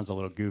mean, it sounds a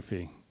little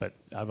goofy, but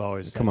I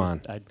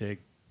dig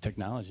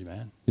technology,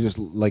 man. You just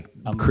like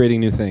creating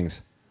new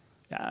things.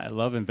 Yeah, I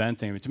love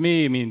inventing. To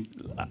me, I mean,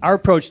 our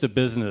approach to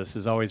business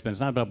has always been it's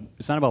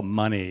not about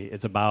money.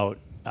 It's about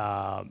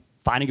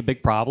finding a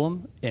big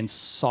problem and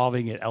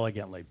solving it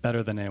elegantly,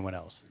 better than anyone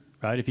else.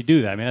 Right? If you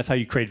do that, I mean, that's how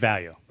you create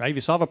value. Right? If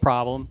you solve a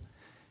problem,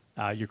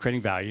 you're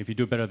creating value. If you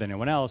do it better than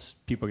anyone else,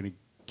 people are going to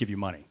give you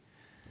money.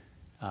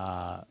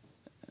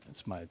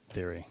 That's my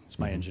theory. It's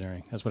my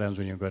engineering. That's what happens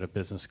when you go to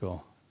business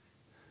school.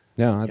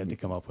 Yeah, you have to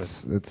come up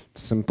with it's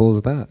simple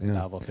as that. Yeah.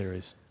 Novel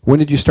theories. When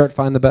did you start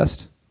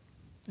FindtheBest?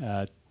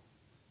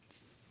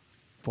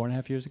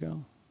 4.5 years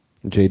ago.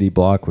 JD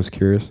Block was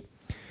curious.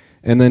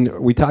 And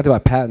then we talked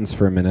about patents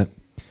for a minute.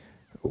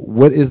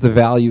 What is the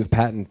value of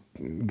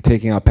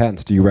taking out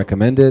patents? Do you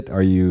recommend it?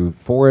 Are you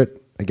for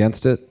it?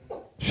 Against it?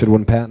 Should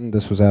one patent?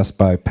 This was asked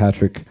by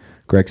Patrick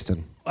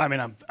Gregston. I mean,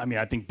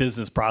 I think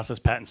business process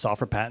patents,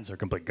 software patents are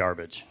complete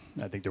garbage.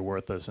 I think they're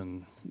worthless,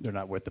 and they're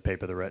not worth the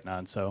paper they're written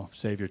on. So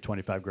save your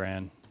 25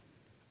 grand.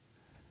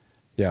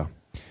 Yeah.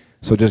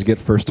 So just get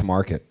first to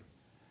market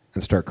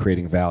and start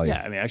creating value.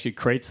 Yeah, I mean, actually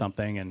create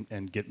something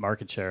and get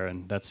market share,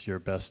 and that's your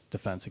best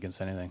defense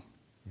against anything.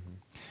 Mm-hmm.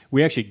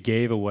 We actually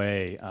gave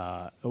away,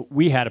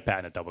 we had a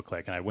patent at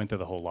DoubleClick, and I went through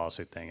the whole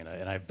lawsuit thing,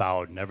 and I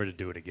vowed never to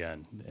do it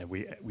again. And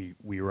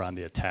we were on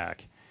the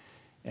attack.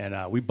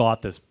 And we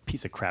bought this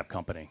piece of crap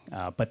company.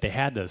 But they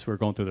had this. We were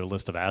going through their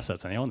list of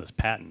assets, and they owned this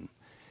patent.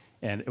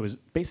 And it was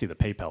basically the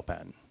PayPal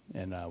patent.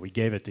 And we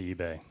gave it to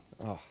eBay.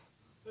 Oh.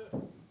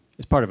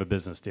 It's part of a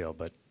business deal,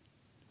 but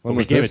When we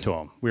was gave this? it to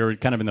them. We were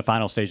kind of in the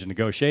final stage of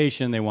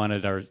negotiation. They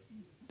wanted our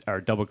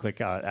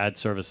DoubleClick ad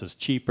services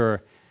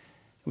cheaper.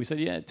 We said,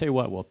 yeah, tell you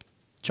what, we'll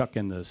chuck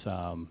in this,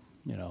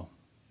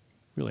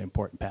 really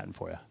important patent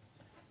for you.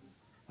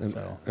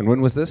 And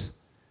when was this?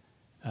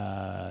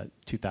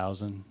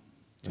 2000.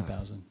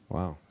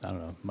 Wow. I don't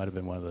know. Might have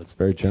been one of those.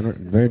 Very generous.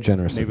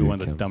 Maybe of you, one of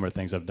the Kim. dumber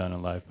things I've done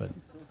in life, but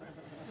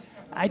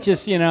I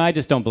just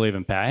don't believe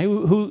in patents.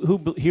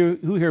 Who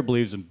here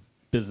believes in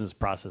business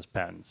process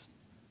patents?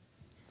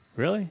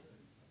 Really?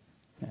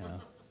 Yeah.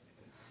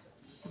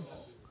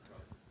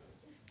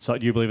 So,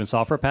 do you believe in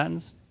software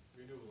patents?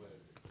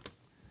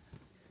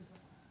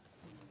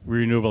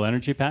 Renewable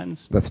energy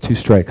patents? That's 2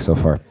 strikes so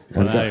far.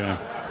 Well, not even.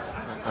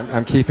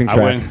 I'm keeping I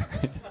track.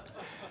 wouldn't.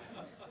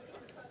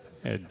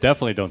 Yeah,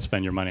 definitely don't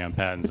spend your money on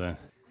patents.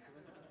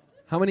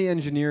 How many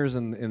engineers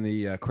in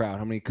the crowd?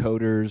 How many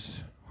coders,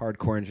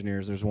 hardcore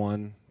engineers? There's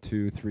 1,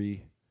 2,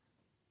 3,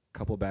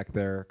 couple back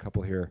there, a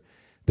couple here.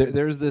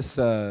 There's this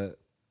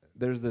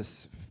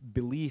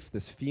belief,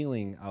 this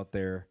feeling out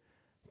there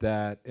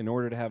that in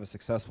order to have a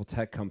successful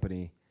tech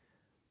company,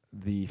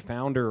 the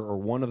founder or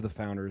one of the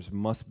founders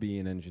must be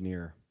an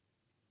engineer.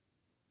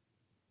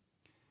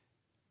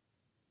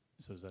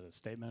 So is that a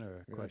statement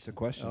or a question? It's a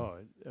question.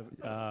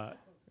 Oh,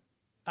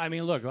 I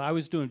mean, look, I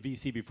was doing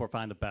VC before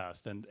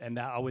FindtheBest, and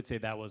that, I would say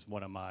that was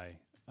one of my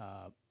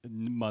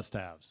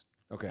must-haves.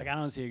 Okay. Like, I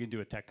don't see you can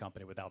do a tech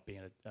company without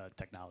being a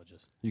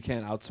technologist. You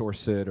can't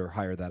outsource it or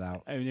hire that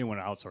out. I mean, anyone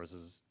who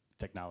outsources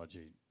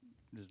technology,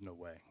 there's no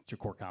way. It's your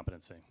core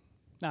competency.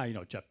 Now,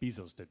 Jeff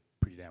Bezos did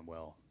pretty damn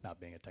well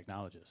not being a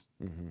technologist.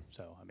 Mm-hmm.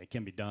 So, I mean, it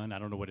can be done. I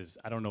don't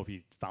know if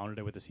he founded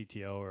it with a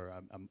CTO or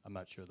I'm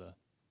not sure the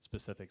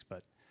specifics,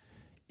 but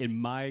in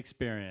my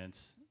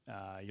experience,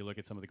 you look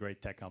at some of the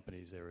great tech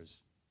companies, there's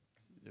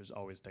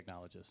always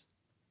technologists.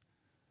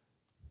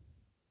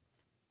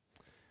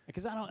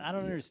 Because I don't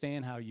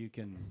understand how you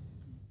can.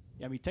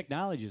 I mean,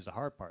 technology is the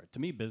hard part. To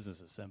me, business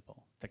is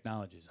simple.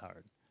 Technology is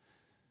hard.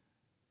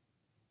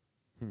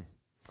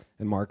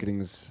 And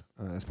marketing's,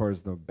 as far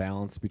as the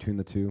balance between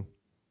the two,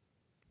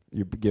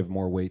 you give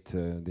more weight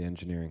to the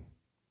engineering.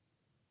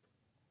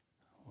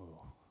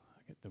 Oh,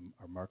 I get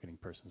our marketing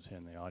person's here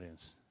in the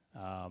audience.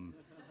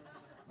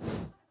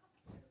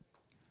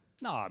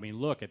 No, I mean,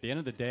 look. At the end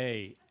of the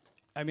day,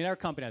 I mean, our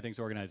company, I think, is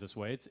organized this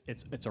way.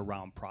 It's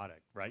around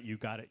product, right? You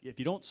got it. If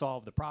you don't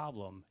solve the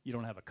problem, you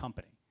don't have a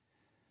company,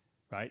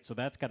 right? So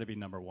that's got to be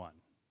number one.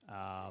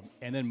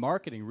 And then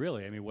marketing,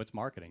 really. I mean, what's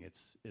marketing?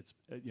 It's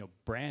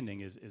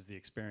branding is the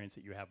experience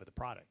that you have with the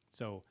product.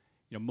 So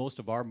most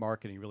of our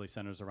marketing really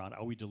centers around: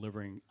 are we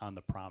delivering on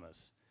the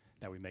promise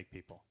that we make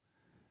people?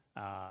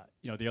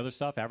 The other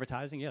stuff,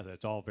 advertising, yeah,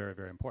 that's all very,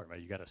 very important,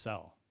 right? You got to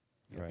sell.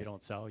 Right. If you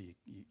don't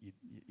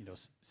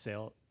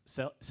sell,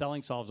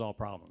 selling solves all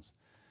problems.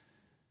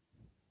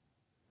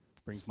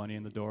 Brings money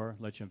in the door,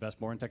 lets you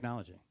invest more in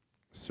technology.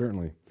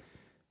 Certainly.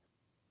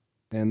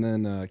 And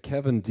then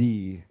Kevin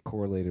D,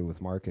 correlated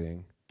with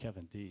marketing.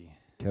 Kevin D.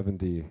 Kevin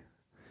D.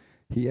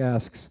 He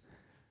asks,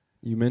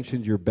 you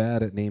mentioned you're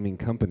bad at naming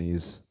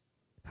companies.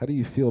 How do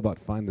you feel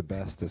about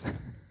FindtheBest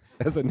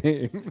as a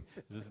name?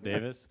 Is this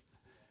Davis?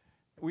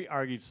 We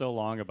argued so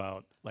long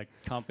about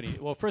company.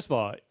 Well, first of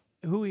all,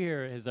 who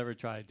here has ever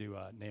tried to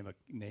name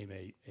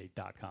a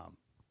 .com?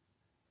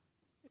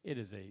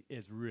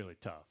 It's really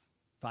tough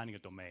finding a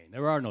domain.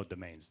 There are no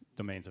domains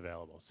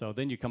available. So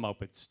then you come up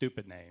with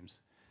stupid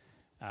names,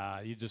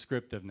 you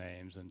descriptive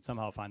names, and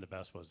somehow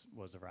FindtheBest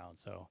was around.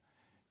 So,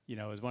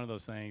 it was one of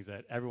those things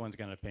that everyone's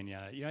got an opinion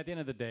on it. At the end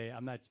of the day,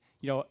 I'm not.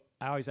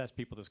 I always ask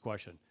people this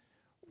question: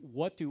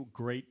 what do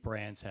great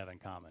brands have in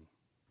common?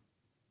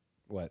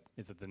 What?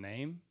 Is it the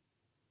name?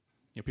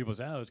 People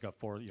say, oh, it's got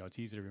 4, it's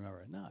easy to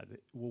remember. No,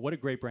 well, what do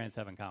great brands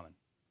have in common?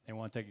 Anyone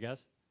want to take a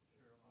guess?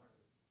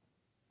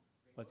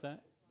 What's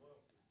that?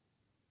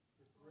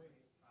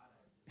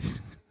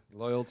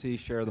 Loyalty,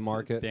 share the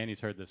market.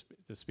 Danny's heard this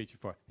speech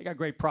before. They got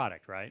great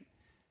product, right?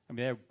 I mean,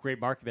 they have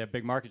great market. They have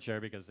big market share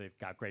because they've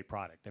got great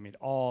product. I mean,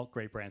 all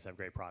great brands have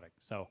great product.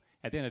 So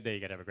at the end of the day, you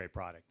got to have a great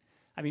product.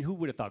 I mean, who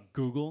would have thought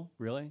Google,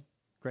 really?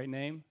 Great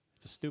name?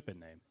 It's a stupid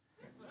name,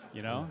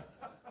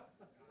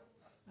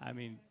 I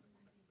mean,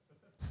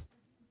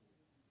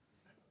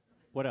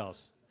 what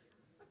else?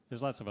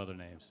 There's lots of other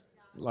names.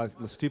 Lots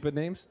of stupid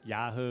names?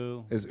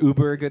 Yahoo. Is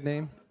Uber a good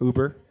name?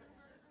 Uber.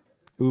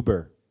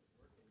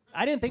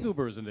 I didn't think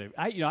Uber was going to.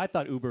 I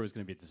thought Uber was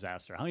going to be a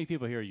disaster. How many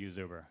people here use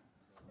Uber?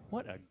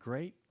 What a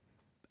great,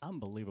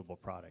 unbelievable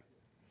product.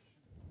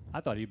 I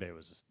thought eBay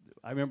was.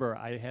 I remember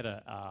I had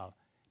a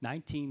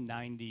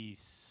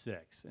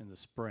 1996 in the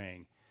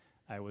spring.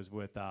 I was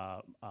with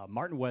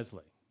Martin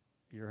Wesley.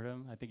 You heard of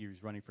him? I think he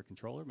was running for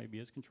controller. Maybe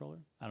he is controller.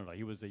 I don't know.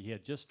 He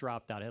had just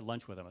dropped out. I had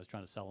lunch with him. I was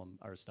trying to sell him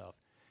our stuff.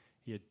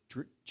 He had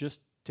just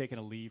taken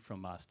a leave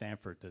from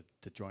Stanford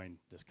to join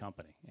this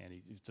company, and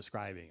he was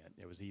describing it.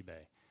 It was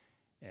eBay.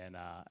 And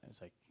I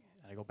was like,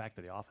 And I go back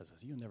to the office. I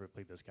said, "You never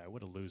played this guy.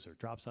 What a loser!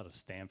 Drops out of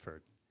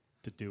Stanford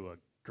to do a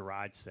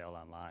garage sale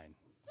online.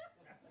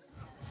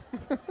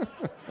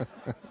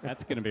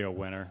 That's going to be a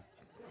winner."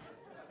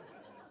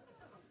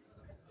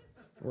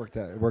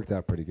 It worked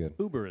out pretty good.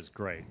 Uber is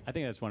great. I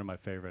think that's one of my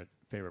favorite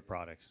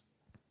products.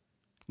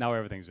 Now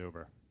everything's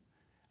Uber.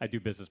 I do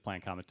business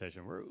plan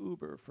competition. We're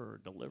Uber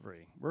for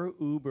delivery. We're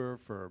Uber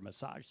for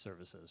massage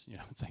services. You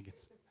know, it's like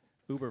it's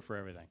Uber for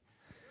everything.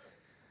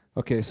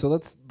 Okay, so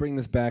let's bring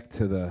this back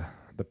to the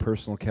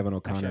personal Kevin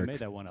O'Connor. Actually, I made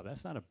that one up.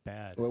 That's not a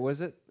bad. What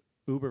was it?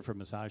 Uber for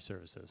massage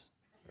services.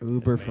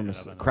 Uber for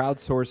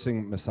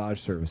crowdsourcing massage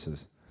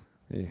services.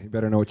 You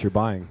better know what you're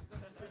buying.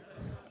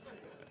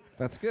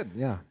 That's good.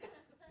 Yeah,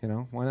 you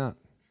know, why not?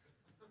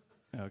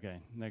 Okay,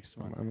 next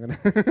one. I'm gonna.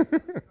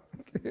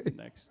 Okay.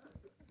 Next.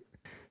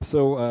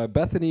 So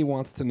Bethany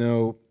wants to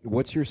know,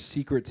 what's your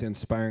secret to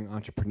inspiring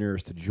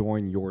entrepreneurs to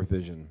join your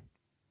vision?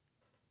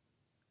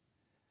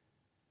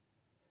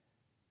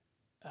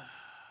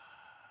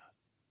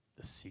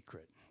 The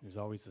secret. There's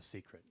always the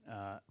secret.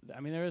 I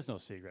mean, there is no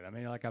secret. I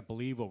mean, like, I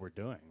believe what we're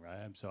doing,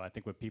 right? So I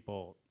think when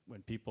people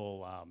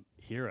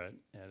hear it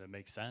and it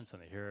makes sense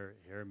and they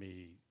hear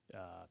me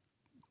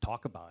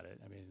talk about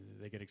it, I mean,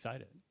 they get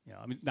excited. You know,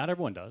 I mean, not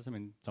everyone does. I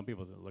mean, some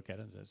people look at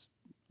it as,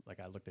 like,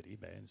 I looked at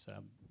eBay and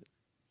said,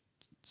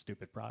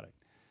 stupid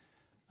product.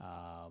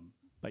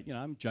 But you know,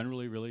 I'm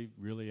generally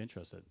really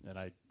interested, and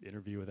I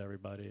interview with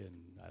everybody, and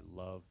I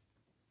love.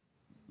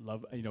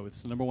 You know,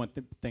 it's the number one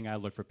thing I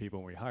look for people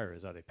when we hire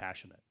is, are they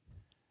passionate,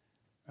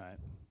 right?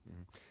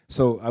 Mm-hmm.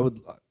 So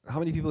how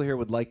many people here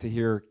would like to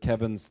hear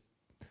Kevin's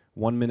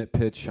 1-minute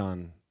pitch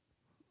on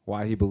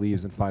why he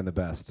believes in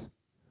FindtheBest?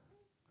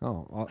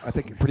 Oh, I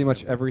think pretty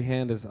much every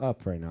hand is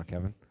up right now,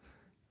 Kevin.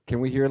 Can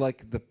we hear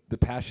like the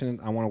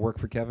passionate, I want to work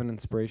for Kevin,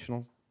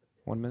 inspirational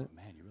 1 minute? Oh,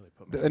 man, you really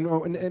put me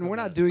And we're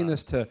not doing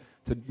this to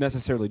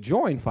necessarily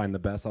join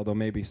FindtheBest, although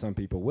maybe some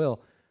people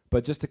will,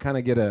 but just to kind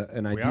of get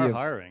an idea. We are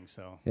hiring,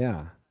 so.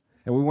 Yeah.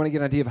 And we want to get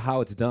an idea of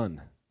how it's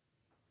done.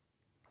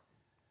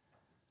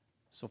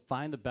 So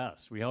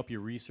FindtheBest. We help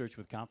you research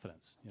with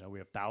confidence. You know, we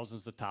have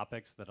thousands of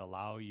topics that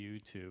allow you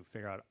to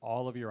figure out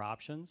all of your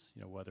options,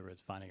 you know, whether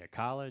it's finding a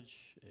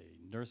college, a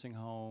nursing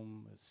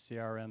home, a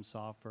CRM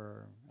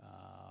software,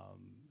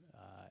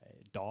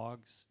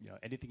 dogs, you know,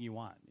 anything you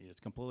want.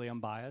 It's completely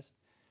unbiased.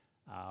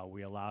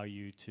 We allow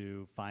you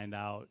to find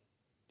out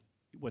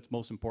what's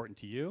most important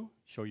to you,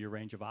 show your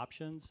range of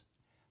options.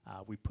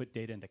 We put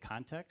data into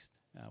context,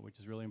 which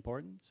is really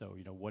important. So,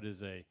 you know, what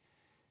is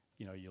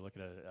you know, you look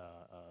at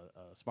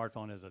a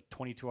smartphone as a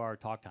 22-hour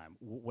talk time.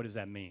 What does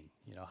that mean?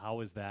 You know,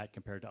 how is that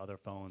compared to other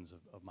phones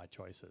of my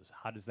choices?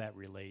 How does that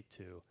relate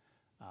to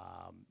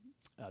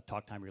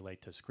talk time,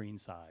 relate to screen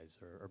size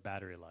or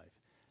battery life?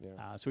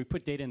 Yeah. So we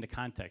put data into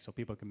context so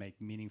people can make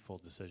meaningful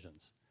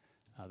decisions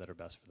that are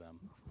best for them.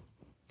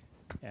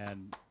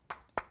 And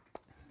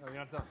oh, you're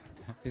not done.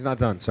 He's not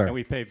done. Sorry. And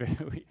we pay,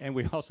 and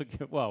we also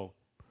give. Well,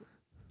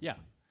 yeah.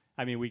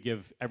 I mean, we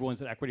give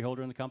everyone's an equity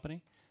holder in the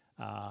company,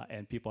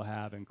 and people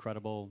have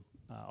incredible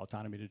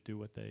autonomy to do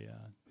what they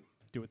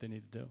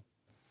need to do.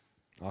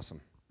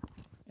 Awesome.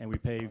 And we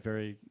pay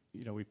very.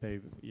 You know, we pay.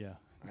 Yeah.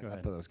 I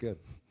thought that was good.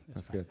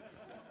 That's good.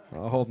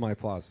 I'll hold my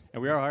applause.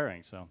 And we are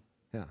hiring, so.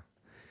 Yeah.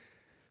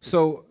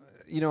 So,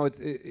 you know,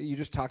 you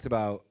just talked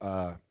about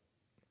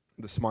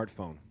the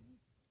smartphone,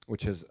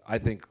 which is, I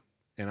think,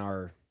 in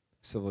our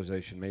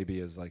civilization maybe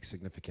as like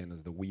significant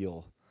as the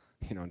wheel,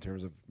 you know, in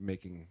terms of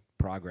making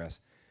progress.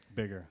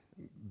 Bigger.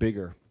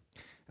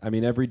 I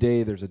mean, every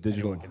day there's a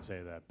digital. Anyone can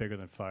say that. Bigger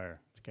than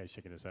fire. This guy's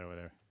shaking his head over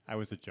there. I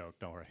was a joke.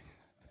 Don't worry.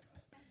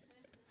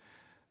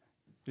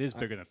 It is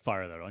bigger than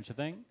fire, though, don't you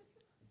think?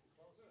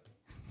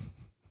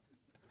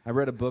 I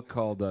read a book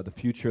called The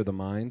Future of the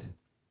Mind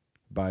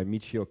by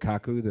Michio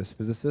Kaku, this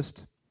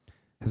physicist.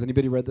 Has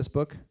anybody read this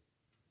book?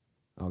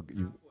 Oh,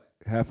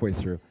 halfway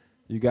through.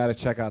 You got to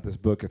check out this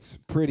book. It's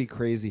pretty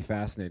crazy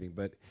fascinating.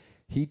 But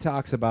he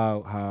talks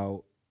about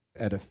how,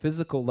 at a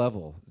physical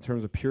level, in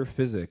terms of pure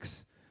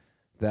physics,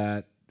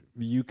 that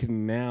you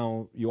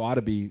ought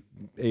to be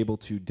able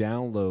to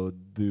download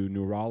the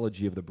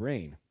neurology of the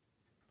brain,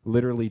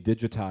 literally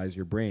digitize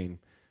your brain,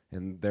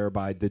 and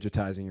thereby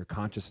digitizing your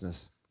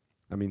consciousness.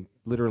 I mean,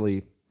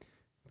 literally,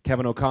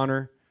 Kevin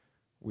O'Connor,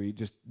 we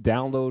just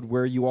download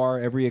where you are,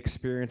 every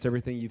experience,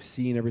 everything you've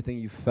seen, everything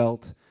you've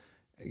felt,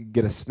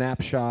 get a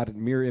snapshot, a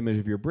mirror image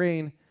of your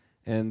brain,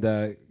 and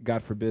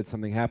God forbid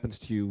something happens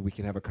to you, we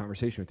can have a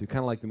conversation with you, kind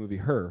of like the movie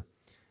Her.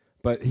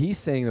 But he's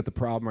saying that the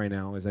problem right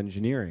now is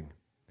engineering,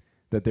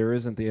 that there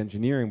isn't the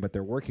engineering, but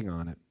they're working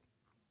on it.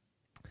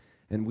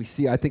 And we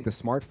see, I think the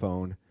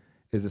smartphone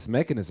is this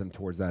mechanism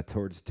towards that,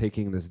 towards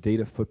taking this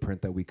data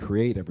footprint that we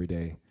create every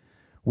day.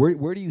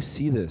 Where do you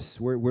see this?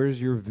 Where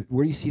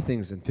do you see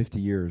things in 50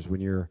 years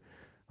when you're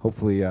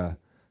hopefully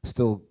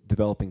still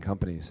developing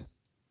companies?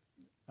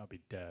 I'll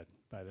be dead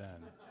by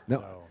then. No,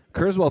 so.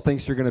 Kurzweil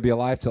thinks you're going to be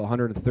alive till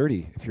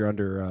 130 if you're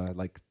under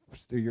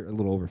you're a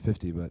little over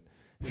 50, but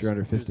if you're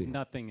under 50.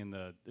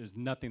 There's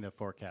nothing that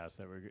forecasts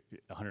that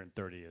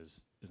 130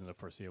 is in the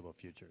foreseeable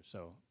future.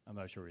 So I'm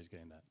not sure where he's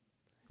getting that.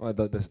 Well,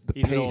 the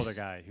He's pace. an older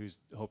guy who's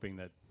hoping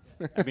that.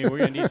 I mean, we're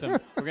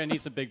gonna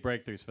need some big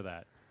breakthroughs for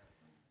that.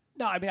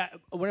 No, I mean,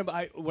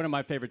 one of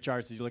my favorite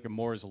charts is you look at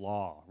Moore's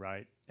law,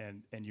 right?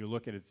 And you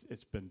look at it,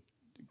 it's been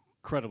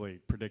incredibly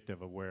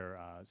predictive of where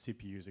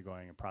CPUs are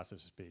going and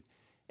processor speed.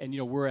 And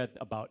we're at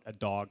about a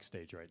dog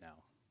stage right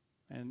now,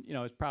 and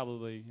it's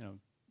probably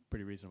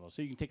pretty reasonable.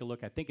 So you can take a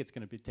look. I think it's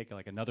going to take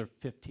like another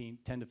 10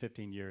 to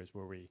 15 years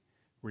where we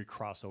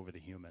cross over the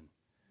human.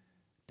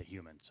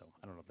 So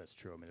I don't know if that's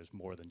true. I mean, there's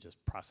more than just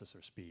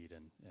processor speed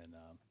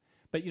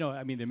but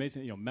I mean, the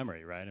amazing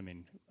memory, right? I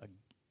mean.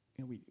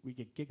 We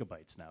get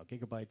gigabytes now.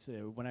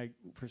 Gigabytes. When I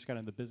first got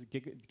into the business,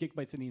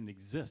 gigabytes didn't even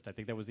exist. I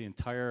think that was the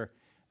entire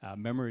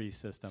memory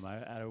system.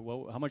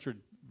 How much were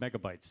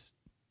megabytes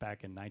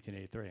back in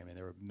 1983? I mean,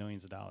 there were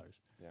millions of dollars.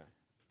 Yeah.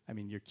 I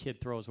mean, your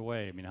kid throws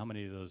away. I mean, how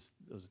many of those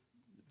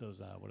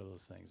what are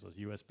those things? Those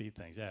USB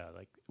things? Yeah,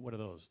 like what are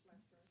those?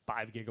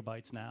 5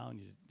 gigabytes now,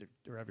 and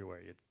they're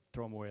everywhere. You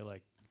throw them away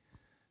like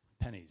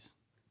pennies.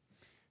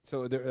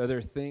 So are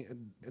there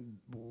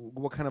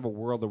what kind of a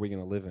world are we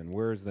going to live in?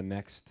 Where is the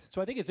next?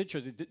 So I think it's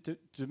interesting.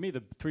 To me,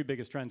 the 3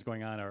 biggest trends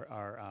going on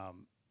are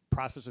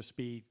processor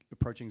speed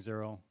approaching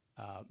 0,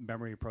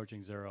 memory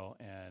approaching 0,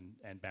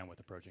 and bandwidth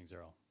approaching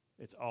 0.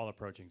 It's all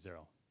approaching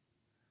 0.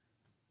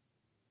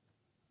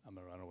 I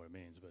don't know what it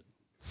means, but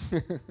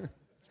it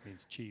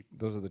means cheap.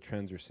 Those are the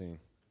trends you're seeing.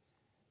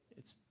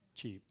 It's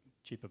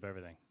cheap of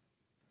everything.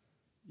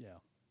 Yeah.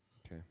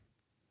 Okay.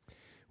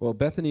 Well,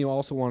 Bethany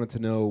also wanted to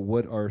know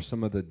what are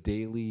some of the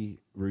daily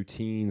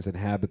routines and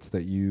habits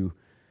that you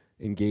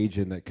engage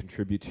in that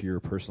contribute to your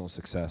personal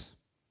success.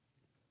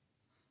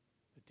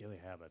 The daily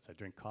habits. I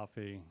drink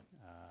coffee.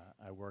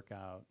 I work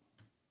out.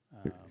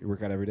 You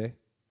work out every day?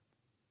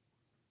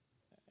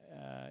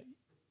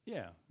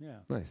 Yeah.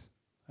 Nice.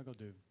 I go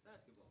do.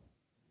 Basketball.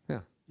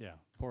 Yeah. Yeah,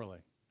 poorly.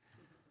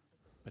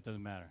 But it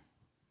doesn't matter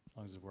as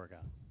long as it's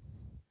workout.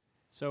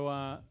 So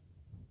I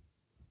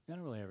don't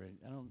really ever.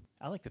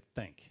 I like to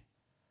think.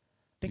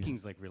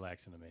 Thinking's like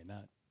relaxing to me,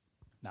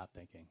 not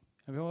thinking.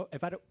 I mean,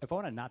 if I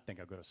want to not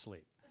think, I'll go to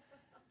sleep.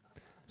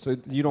 So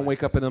you don't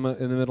wake up in the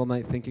middle of the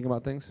night thinking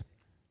about things?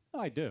 No,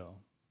 I do.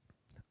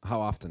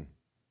 How often?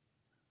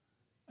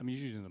 I mean,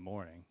 usually in the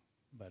morning,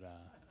 but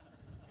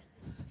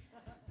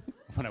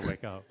when I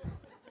wake up,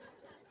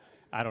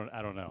 I don't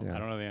know. Yeah. I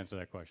don't know the answer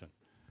to that question.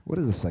 What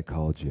is the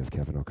psychology of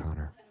Kevin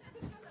O'Connor?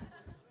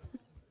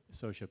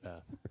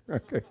 Sociopath.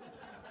 Okay.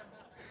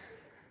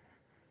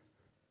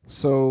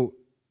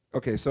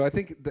 So I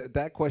think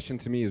that question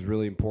to me is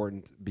really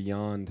important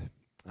beyond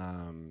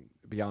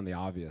the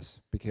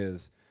obvious,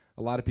 because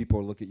a lot of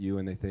people look at you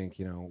and they think,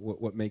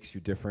 what makes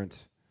you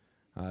different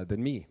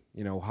than me?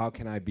 How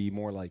can I be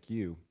more like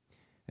you?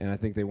 And I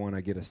think they want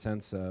to get a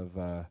sense of,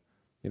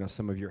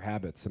 some of your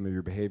habits, some of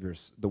your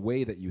behaviors, the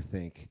way that you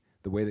think,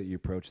 the way that you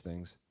approach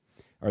things.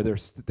 Are there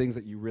things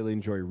that you really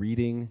enjoy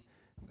reading?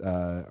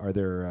 Are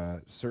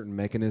there certain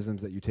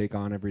mechanisms that you take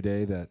on every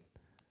day that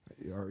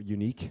are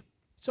unique?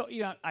 So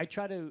I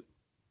try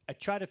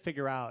to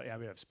figure out. I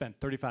mean, I've spent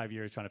 35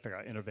 years trying to figure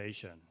out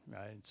innovation,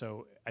 right?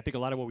 So I think a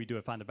lot of what we do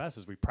at FindtheBest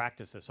is we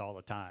practice this all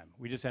the time.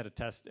 We just had a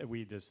test.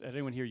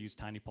 Anyone here use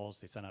Tiny Polls?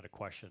 They sent out a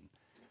question.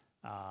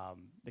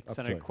 They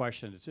sent out a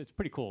question. It's a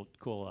pretty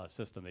cool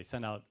system. They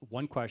send out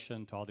one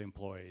question to all the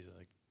employees,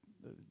 like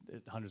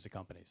hundreds of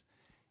companies,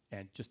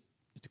 and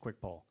it's a quick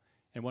poll.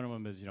 And one of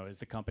them is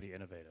the company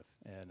innovative?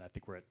 And I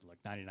think we're at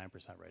like 99%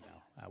 right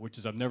now, which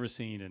is I've never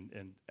seen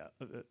in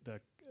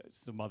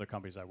some other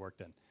companies I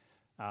worked in.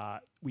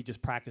 We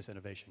just practice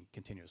innovation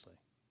continuously.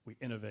 We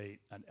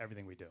innovate on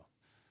everything we do.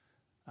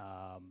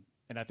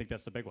 And I think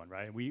that's the big one,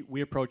 right?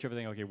 We approach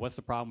everything, okay, what's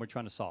the problem we're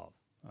trying to solve?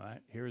 All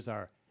right, here's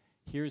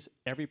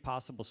every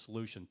possible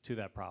solution to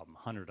that problem,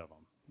 100 of them.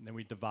 And then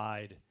we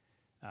divide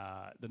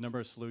the number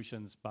of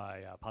solutions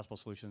by possible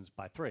solutions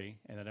by 3,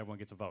 and then everyone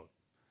gets a vote.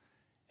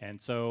 And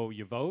so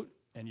you vote,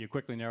 and you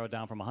quickly narrow it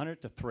down from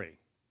 100 to 3.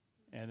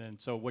 And then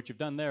so what you've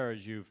done there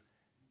is you've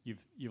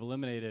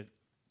eliminated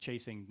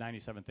chasing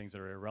 97 things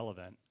that are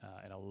irrelevant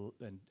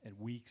and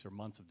weeks or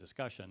months of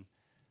discussion.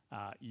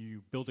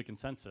 You build a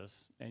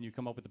consensus, and you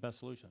come up with the best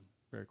solution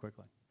very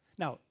quickly.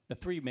 Now, the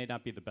 3 may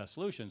not be the best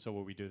solution, so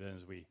what we do then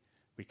is we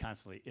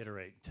constantly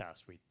iterate and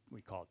test.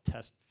 We call it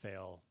test,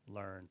 fail,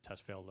 learn,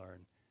 test, fail,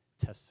 learn,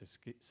 test,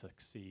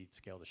 succeed,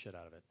 scale the shit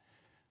out of it.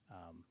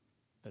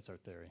 That's our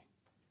theory.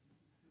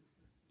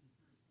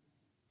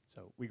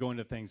 So we go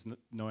into things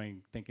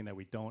thinking that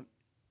we don't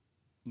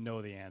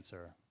know the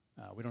answer.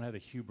 We don't have the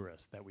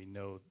hubris that we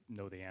know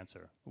the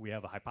answer. We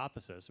have a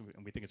hypothesis,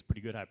 and we think it's a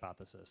pretty good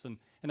hypothesis. And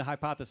the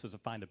hypothesis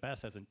of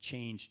FindtheBest hasn't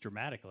changed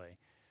dramatically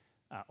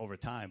over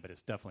time, but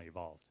it's definitely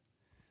evolved.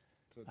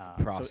 So it's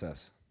a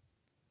process.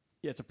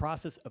 Yeah, it's a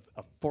process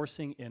of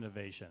forcing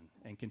innovation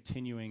and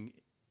continuing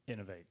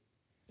innovate,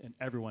 and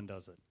everyone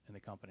does it in the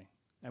company.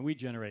 And we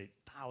generate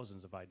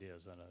thousands of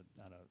ideas on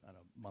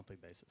a monthly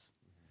basis.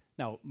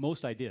 Now,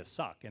 most ideas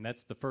suck, and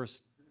that's the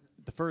first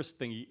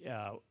thing.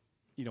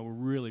 We're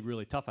really,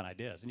 really tough on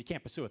ideas, and you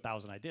can't pursue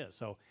 1,000 ideas.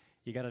 So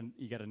you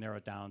gotta narrow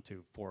it down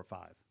to 4 or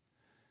 5.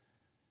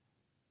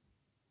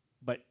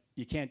 But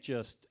you can't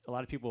just, a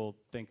lot of people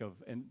think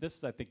of, and this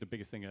is I think the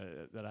biggest thing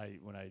that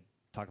when I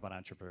talk about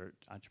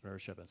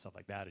entrepreneurship and stuff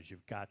like that, is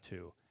you've got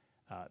to,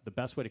 the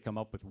best way to come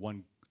up with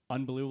one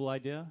unbelievable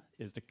idea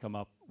is to come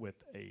up with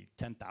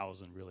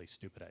 10,000 really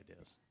stupid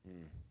ideas.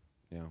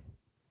 Yeah.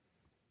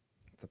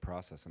 It's a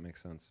process. That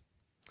makes sense.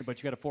 But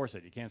you got to force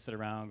it. You can't sit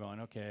around going,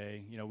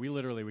 okay, you know,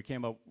 we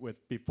came up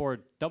with, before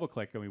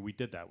DoubleClick, I mean, we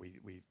did that. We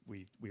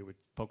would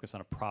focus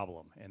on a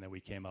problem, and then we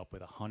came up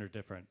with 100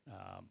 different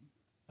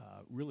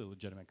really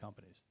legitimate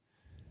companies.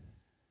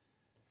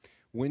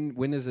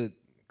 When is it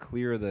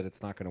clear that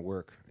it's not going to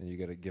work and you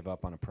got to give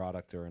up on a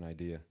product or an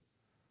idea?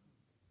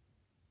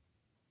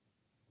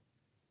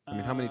 I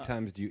mean, how many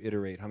times do you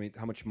iterate?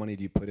 How much money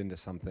do you put into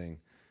something?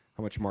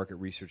 How much market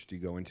research do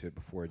you go into it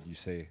before you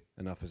say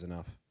enough is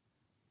enough?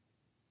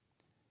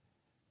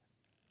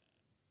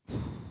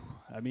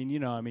 You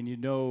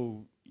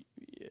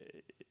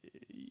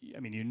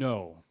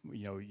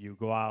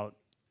go out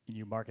and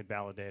you market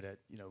validate it,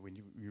 you know, when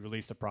you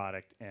release the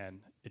product and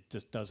it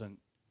just doesn't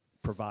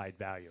provide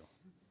value.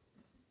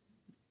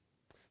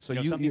 So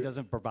something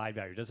doesn't provide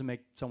value, doesn't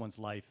make someone's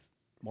life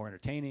more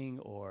entertaining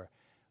or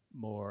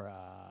more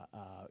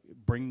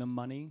bring them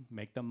money,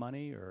 make them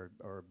money, or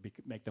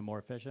make them more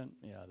efficient.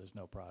 Yeah, there's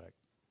no product.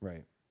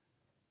 Right.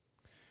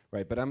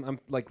 Right, but I'm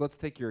like, let's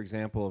take your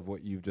example of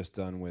what you've just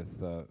done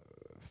with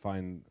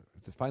Find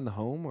the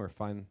Home or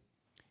Find.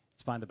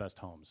 It's FindtheBest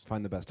Homes.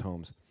 FindtheBest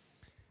Homes.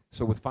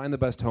 So with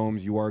FindtheBest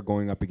Homes, you are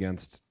going up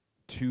against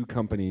two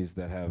companies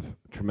that have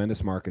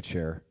tremendous market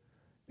share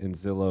in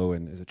Zillow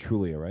and is it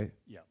Trulia, right?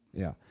 Yeah.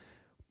 Yeah.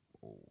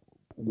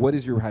 What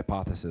is your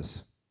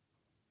hypothesis?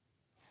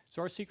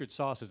 So our secret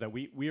sauce is that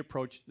we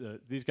approach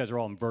these guys are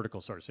all in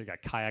vertical sorts. So you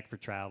got Kayak for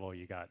travel,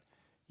 you got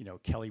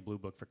Kelly Blue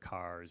Book for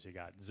cars, you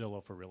got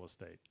Zillow for real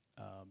estate,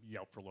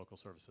 Yelp for local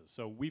services.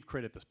 So we've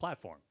created this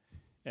platform,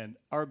 and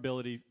our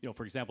ability,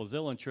 for example,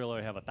 Zillow and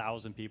Trulia have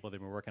 1,000 people. They've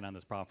been working on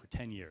this problem for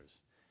 10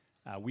 years.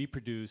 We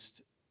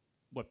produced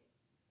what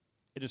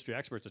industry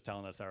experts are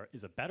telling us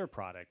is a better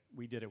product.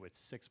 We did it with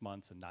 6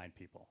 months and 9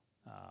 people.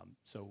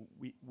 So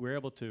we're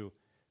able to,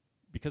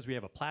 because we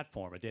have a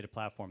platform, a data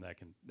platform that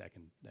can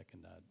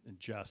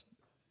ingest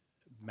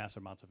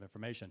massive amounts of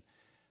information.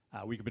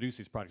 We can produce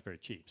these products very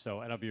cheap. So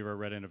I don't know if you've ever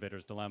read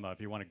Innovator's Dilemma.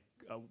 If you want to,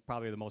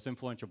 probably the most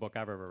influential book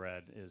I've ever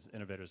read is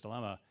Innovator's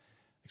Dilemma,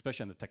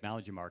 especially in the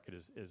technology market,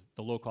 is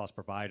the low-cost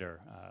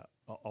provider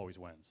always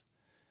wins.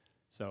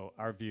 So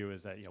our view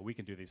is that we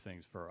can do these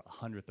things for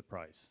 100th the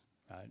price.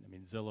 Right? I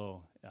mean,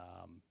 Zillow,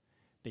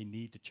 they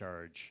need to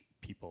charge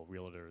people,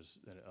 realtors,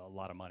 a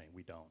lot of money.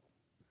 We don't.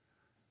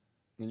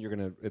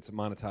 And it's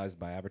monetized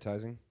by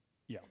advertising?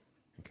 Yeah.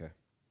 Okay.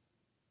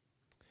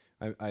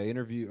 I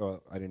interviewed,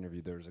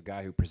 there was a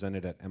guy who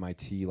presented at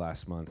MIT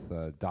last month,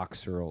 Doc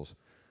Searles,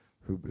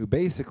 who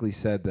basically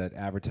said that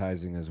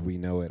advertising as we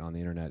know it on the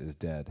internet is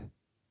dead,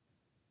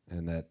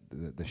 and that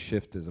the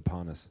shift is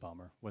upon us.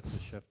 Bummer. What's the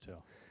shift to?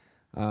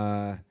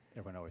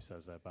 Everyone always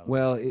says that, by the way.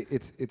 Well,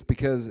 it's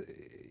because,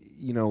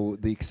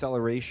 the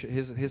acceleration,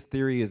 his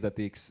theory is that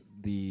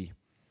the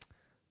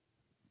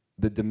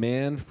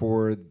demand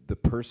for the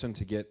person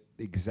to get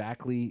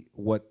exactly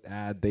what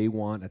ad they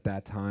want at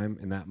that time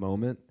in that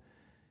moment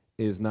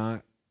is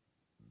not,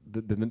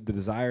 the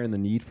desire and the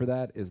need for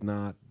that is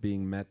not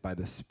being met by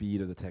the speed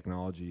of the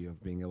technology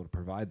of being able to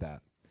provide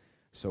that.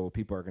 So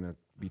people are going to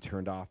be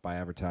turned off by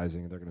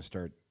advertising. They're going to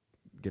start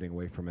getting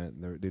away from it,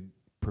 and they'd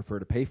prefer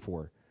to pay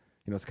for.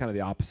 It's kind of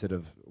the opposite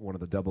of one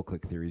of the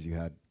DoubleClick theories you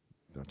had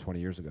 20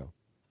 years ago.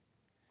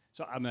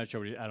 So I'm not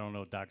sure, I don't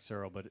know Dr.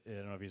 Searle, but I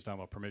don't know if he's talking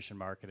about permission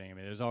marketing. I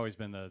mean, there's always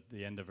been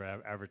the end of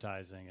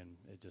advertising, and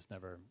it just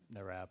never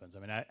happens. I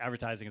mean,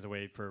 advertising is a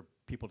way for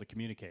people to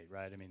communicate,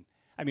 right?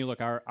 I mean,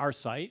 look, our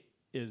site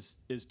is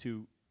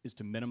to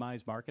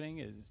minimize marketing,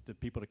 is to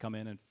people to come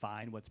in and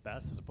find what's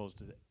best, as opposed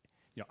to,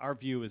 our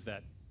view is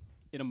that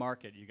in a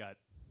market,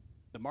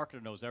 the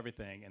marketer knows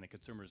everything, and the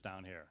consumer's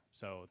down here.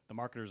 So the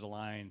marketer's a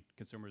lion,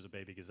 consumer's a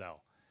baby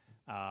gazelle.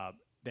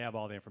 They have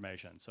all the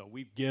information. So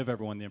we give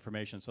everyone the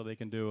information so they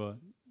can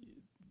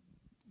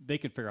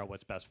figure out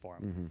what's best for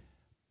them. Mm-hmm.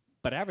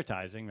 But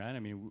advertising, right? I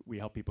mean, we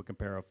help people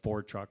compare a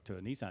Ford truck to a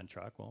Nissan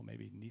truck. Well,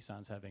 maybe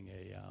Nissan's having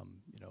a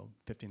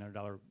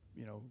 $1,500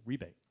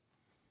 rebate.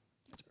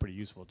 It's pretty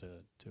useful to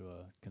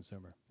a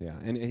consumer. Yeah,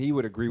 and he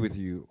would agree with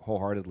you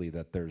wholeheartedly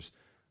that there's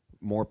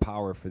more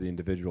power for the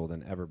individual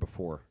than ever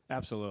before.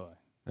 Absolutely.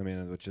 I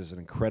mean, which is an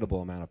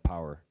incredible amount of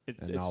power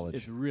and knowledge.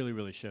 It's really,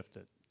 really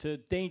shifted to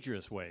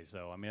dangerous ways,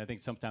 though. I mean, I think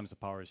sometimes the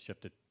power has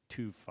shifted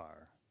too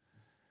far.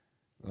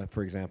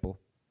 For example,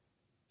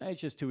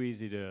 it's just too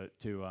easy to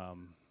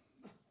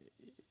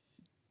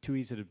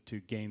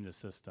game the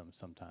system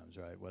sometimes,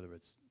 right? Whether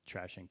it's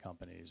trashing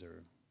companies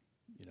or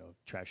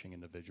trashing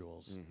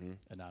individuals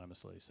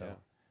anonymously. So, yeah.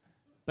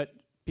 But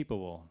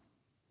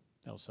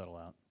they'll settle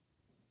out.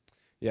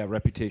 Yeah,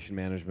 reputation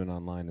management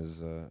online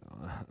is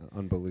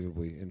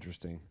unbelievably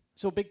interesting.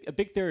 So a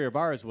big theory of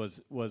ours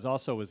was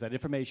that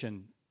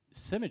information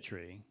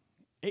symmetry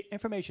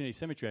information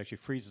asymmetry actually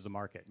freezes the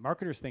market.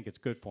 Marketers think it's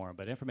good for them,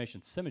 but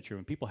information symmetry,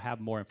 when people have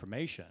more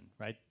information,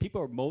 right?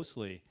 People are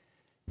mostly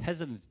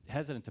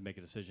hesitant to make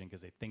a decision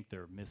because they think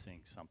they're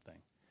missing something.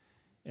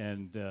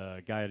 And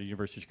a guy at the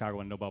University of Chicago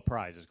won a Nobel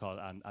Prize. It's called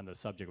on the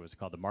subject. It was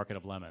called the market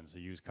of lemons,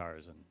 the used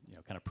cars, and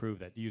kind of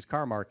proved that the used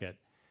car market.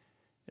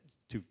 It's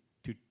too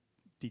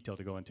detailed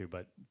to go into,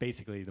 but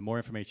basically, the more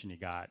information you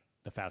got,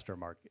 the faster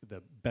market,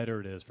 the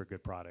better it is for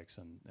good products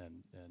and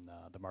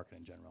the market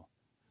in general.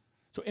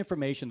 So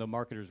information, the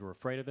marketers were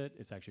afraid of it.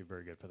 It's actually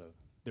very good for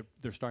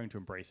they're starting to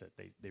embrace it.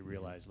 They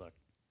realize, look,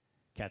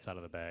 cat's out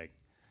of the bag.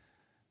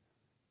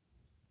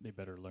 They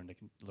better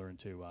learn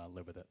to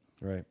live with it.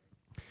 Right.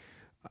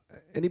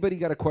 Anybody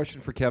got a question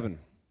for Kevin?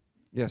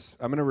 Yes,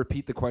 I'm going to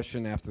repeat the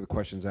question after the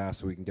question's asked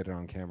so we can get it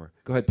on camera.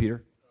 Go ahead,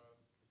 Peter.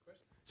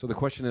 So the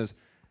question is,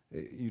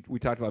 we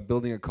talked about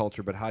building a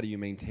culture, but how do you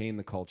maintain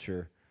the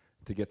culture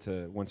to get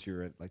to, once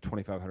you're at like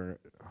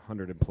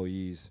 2,500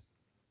 employees,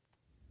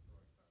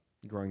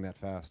 growing that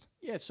fast?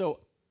 Yeah, so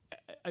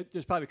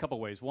there's probably a couple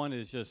ways. One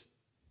is just,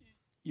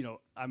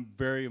 I'm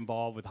very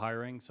involved with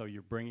hiring, so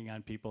you're bringing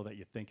on people that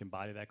you think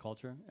embody that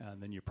culture,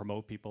 and then you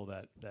promote people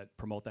that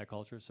promote that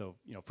culture. So,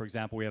 for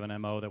example, we have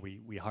an MO that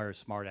we hire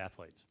smart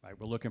athletes, right?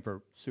 We're looking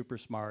for super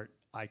smart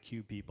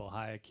IQ people,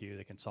 high IQ,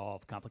 that can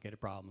solve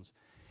complicated problems,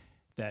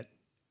 that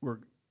we're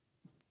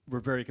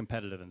very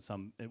competitive in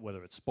some,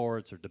 whether it's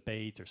sports or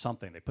debate or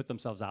something. They put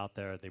themselves out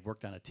there, they've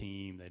worked on a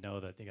team, they know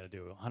that they got to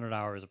do 100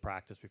 hours of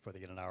practice before they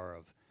get an hour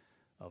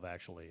of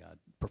actually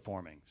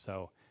performing.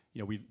 So,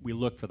 we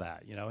look for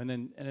that,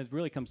 and it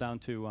really comes down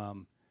to,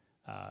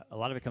 a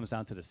lot of it comes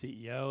down to the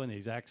CEO and the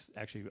execs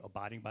actually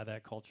abiding by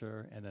that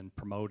culture, and then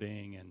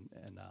promoting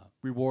and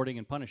rewarding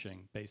and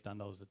punishing based on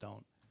those that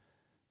don't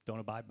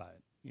abide by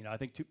it. I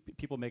think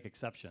people make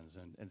exceptions,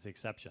 and it's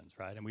exceptions,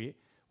 right? And we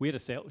had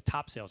a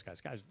top sales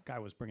guy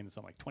was bringing in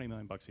something like $20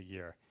 million a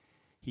year.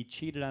 He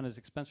cheated on his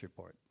expense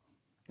report.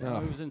 It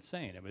was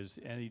insane.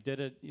 And he did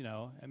it.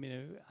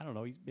 I don't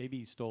know. Maybe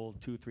he stole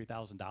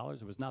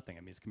 $2,000-$3,000. It was nothing.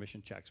 His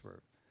commission checks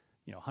were,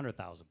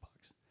 $100,000.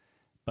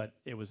 But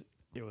it was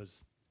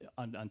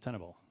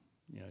untenable.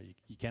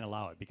 You can't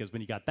allow it, because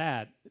when you got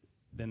that,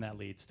 then that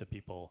leads to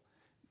people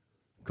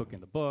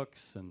cooking the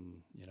books, and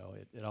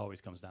it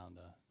always comes down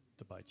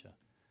to bite you.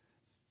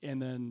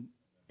 And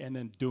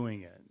then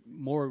doing it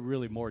more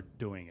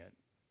doing it.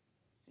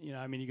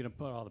 You're gonna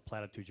put all the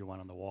platitudes you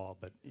want on the wall,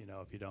 but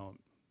if you don't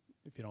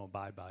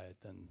abide by it,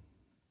 then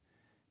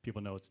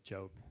people know it's a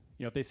joke.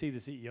 If they see the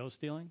CEO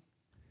stealing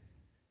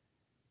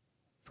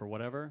for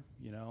whatever,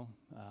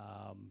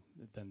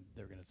 then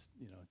they're gonna,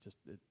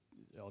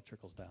 it all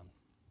trickles down.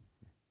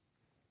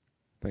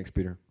 Thanks,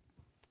 Peter.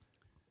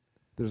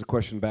 There's a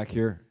question back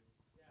here.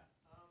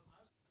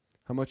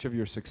 How much of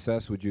your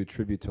success would you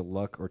attribute to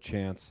luck or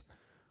chance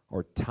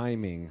or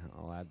timing?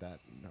 I'll add that,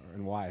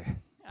 and why?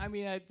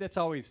 That's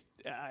always,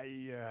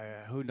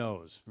 who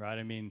knows, right?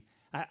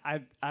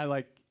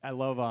 I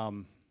love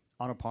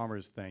Arnold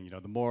Palmer's thing.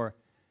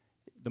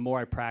 The more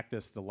I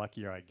practice, the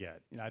luckier I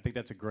get. I think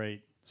that's a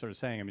great sort of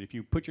saying. If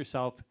you put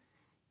yourself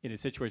in a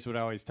situation, what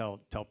I always tell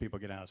people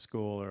getting out of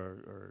school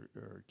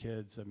or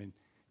kids,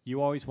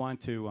 you always want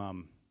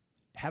to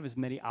have as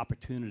many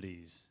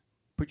opportunities.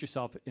 Put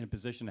yourself in a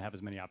position to have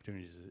as many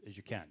opportunities as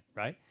you can,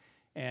 right?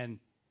 And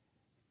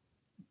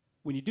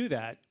when you do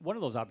that, one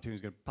of those opportunities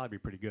is going to probably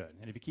be pretty good.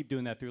 And if you keep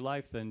doing that through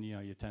life, then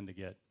you tend to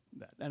get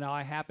that. And now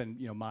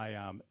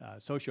my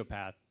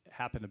sociopath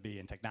happened to be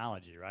in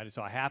technology, right?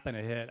 So I happen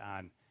to hit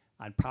on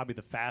probably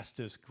the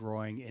fastest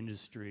growing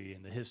industry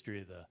in the history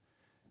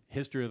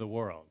of the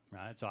world,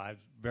 right? So I was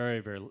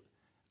very, very.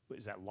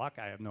 Is that luck?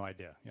 I have no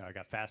idea. I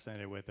got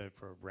fascinated with it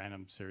for a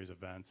random series of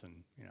events, and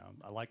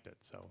I liked it.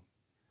 So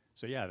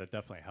yeah, that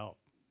definitely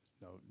helped.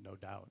 No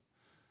doubt.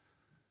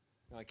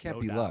 No, it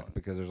can't be luck,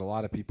 because there's a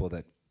lot of people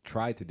that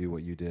tried to do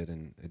what you did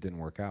and it didn't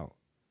work out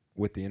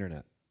with the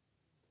internet.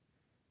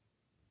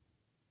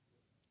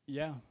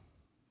 Yeah.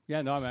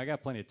 No, I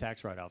got plenty of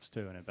tax write-offs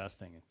too in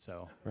investing,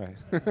 so right.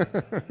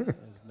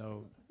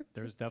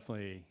 There's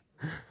definitely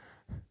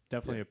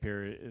a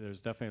period.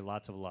 There's definitely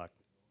lots of luck,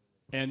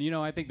 and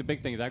I think the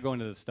big thing is I go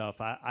into this stuff.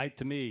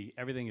 To me,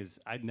 everything is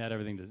I'd net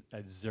everything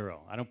to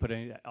zero. I don't put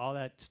all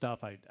that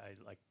stuff. I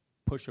like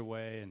push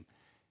away,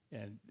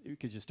 and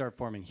because you start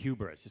forming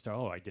hubris, you start,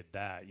 I did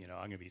that, I'm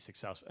going to be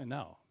successful. And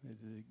no,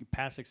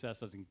 past success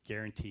doesn't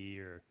guarantee,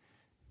 or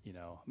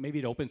maybe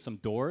it opens some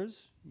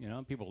doors.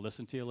 People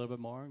listen to you a little bit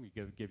more. You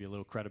give you a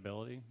little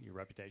credibility. Your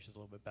reputation's a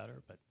little bit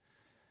better, but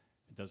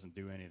it doesn't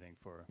do anything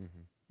for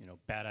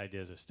bad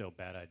ideas are still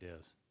bad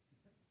ideas.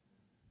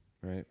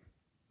 Right.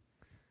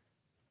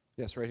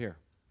 Yes, right here.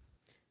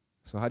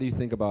 So how do you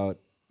think about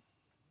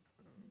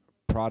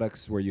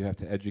products where you have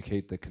to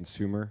educate the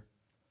consumer?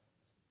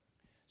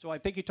 So I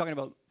think you're talking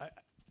about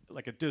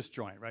like a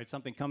disjoint, right?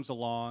 Something comes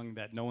along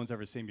that no one's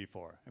ever seen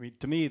before.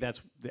 To me,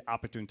 that's the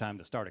opportune time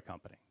to start a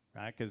company,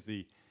 right? Because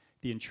the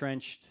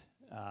entrenched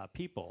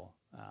people,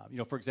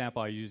 for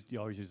example, you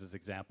always use this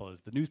example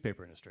as the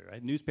newspaper industry,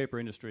 right? Newspaper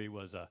industry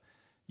was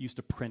used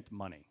to print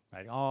money,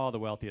 right? All the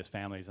wealthiest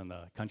families in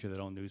the country that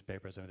own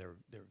newspapers, I mean,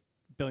 they're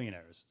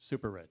billionaires,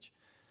 super rich.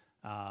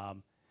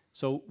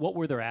 So what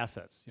were their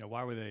assets? You know,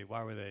 why were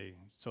they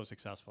so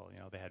successful? You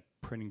know, they had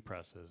printing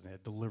presses, and they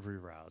had delivery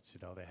routes. You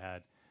know, they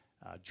had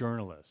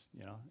journalists.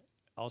 You know,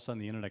 all of a sudden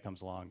the internet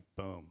comes along,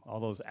 boom, all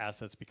those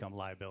assets become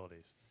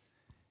liabilities,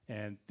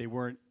 and they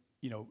weren't.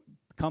 You know,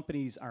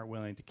 companies aren't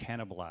willing to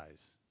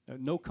cannibalize.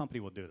 No company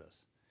will do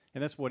this,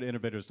 and that's what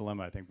Innovator's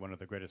Dilemma. I think one of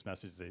the greatest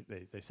messages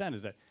they send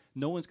is that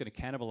no one's going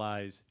to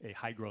cannibalize a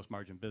high gross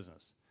margin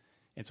business,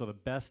 and so the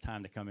best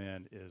time to come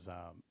in is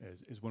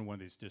when one of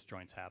these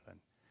disjoints happen.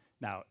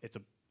 Now, it's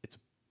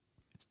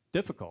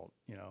difficult,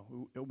 you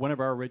know. One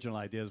of our original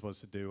ideas was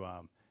to do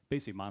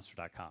basically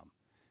Monster.com.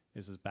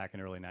 This is back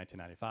in early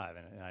 1995,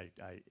 and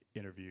I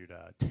interviewed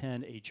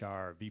 10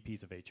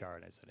 VPs of HR,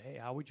 and I said, hey,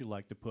 how would you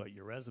like to put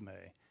your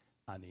resume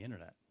on the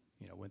internet?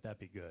 You know, wouldn't that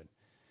be good?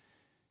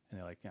 And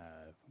they're like,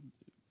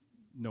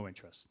 no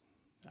interest.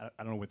 I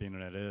don't know what the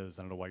internet is.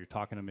 I don't know why you're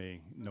talking to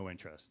me. No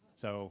interest.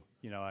 So,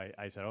 you know,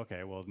 I said,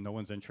 okay, well, no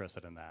one's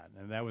interested in that.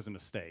 And that was a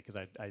mistake, because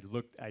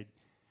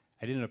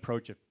I didn't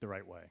approach it the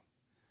right way.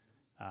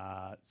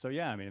 So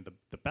yeah, I mean,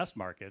 the best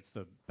markets,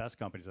 the best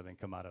companies, I think,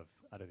 come out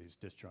of these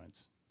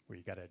disjoints where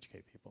you got to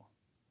educate people.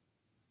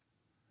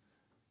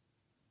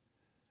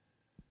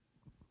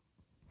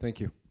 Thank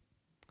you.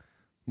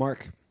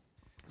 Mark,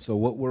 so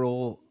what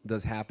role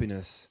does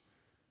happiness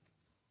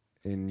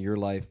in your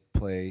life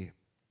play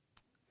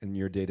in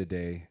your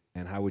day-to-day,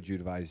 and how would you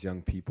advise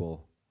young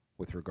people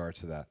with regards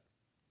to that?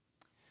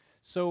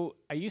 So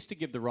I used to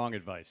give the wrong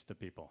advice to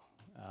people.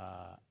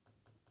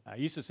 I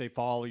used to say,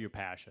 follow your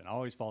passion.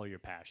 Always follow your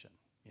passion.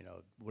 You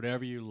know,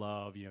 whatever you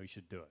love, you know, you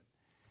should do it.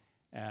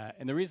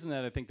 And the reason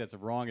that I think that's a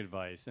wrong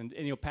advice, and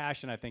you know,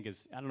 passion, I think,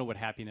 is, I don't know what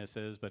happiness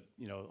is, but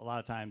you know, a lot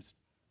of times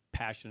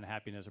passion and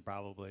happiness are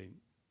probably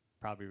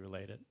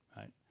related,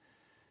 right?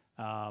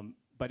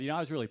 But you know, I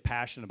was really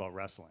passionate about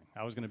wrestling.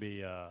 I was going to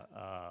be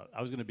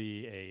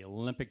a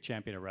Olympic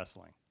champion of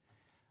wrestling.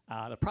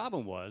 The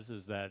problem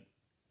is that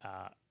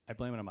I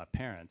blame it on my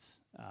parents.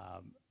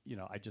 You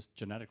know, I just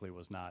genetically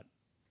was not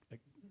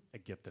a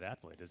gifted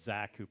athlete. As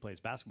Zach, who plays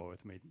basketball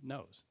with me,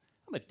 knows.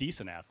 I'm a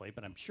decent athlete,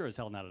 but I'm sure as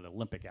hell not an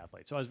Olympic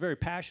athlete. So I was very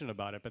passionate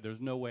about it, but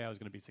there's no way I was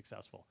going to be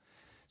successful.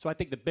 So I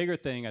think the bigger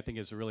thing, I think,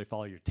 is to really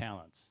follow your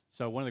talents.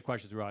 So one of the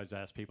questions we always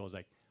ask people is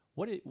like,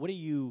 what are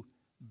you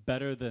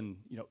better than,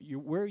 you know,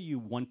 where are you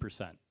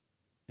 1%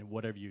 in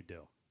whatever you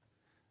do?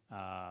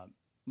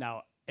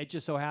 Now, it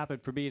just so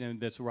happened for me, and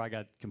that's where I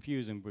got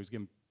confused and was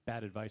given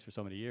bad advice for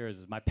so many years,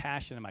 is my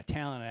passion and my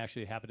talent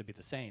actually happen to be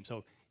the same.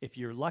 So if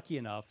you're lucky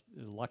enough,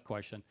 there's a luck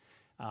question,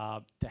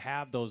 to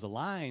have those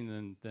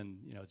align, then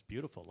you know, it's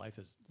beautiful. Life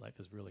is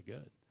really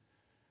good.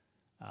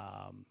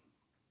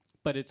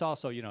 But it's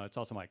also, you know, it's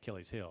also my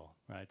Achilles heel,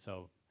 right?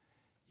 So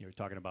you're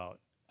talking about,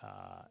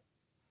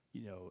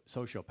 you know,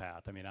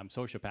 sociopath. I mean, I'm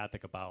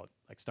sociopathic about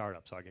like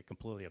startups, so I get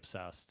completely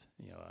obsessed.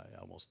 You know, I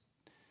almost,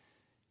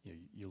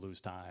 you lose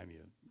time.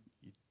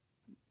 You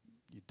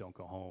don't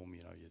go home.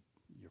 You know,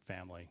 your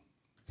family.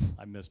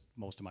 I missed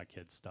most of my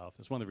kids' stuff.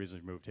 It's one of the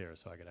reasons we moved here,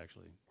 so I could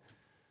actually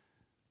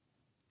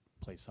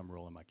play some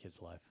role in my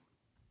kids' life.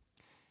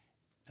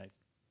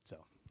 So.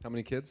 How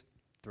many kids?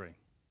 3.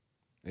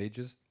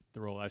 Ages?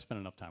 I spent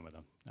enough time with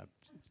them. I've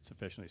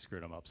sufficiently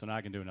screwed them up, so now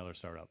I can do another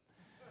startup.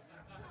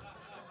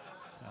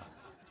 So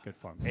it's good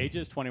for them.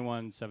 Ages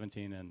 21,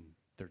 17, and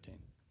 13.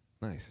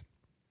 Nice.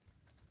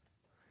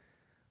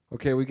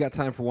 Okay, we got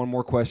time for one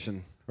more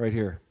question right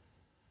here.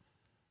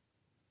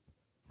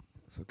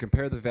 So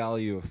compare the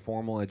value of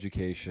formal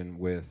education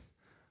with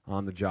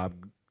on-the-job,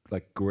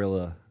 like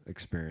guerrilla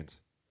experience.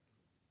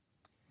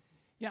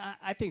 Yeah,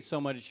 I think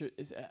so much,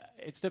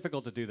 it's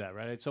difficult to do that,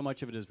 right? So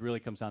much of it really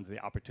comes down to the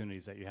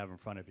opportunities that you have in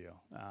front of you.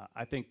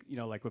 I think, you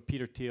know, like with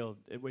Peter Thiel,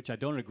 which I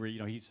don't agree, you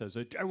know, he says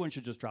everyone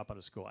should just drop out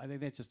of school. I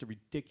think that's just a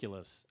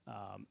ridiculous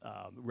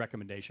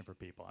recommendation for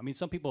people. I mean,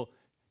 some people,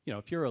 you know,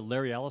 if you're a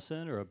Larry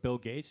Ellison or a Bill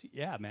Gates,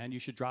 yeah, man, you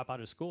should drop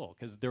out of school,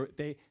 because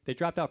they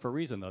dropped out for a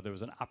reason, though. There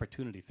was an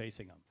opportunity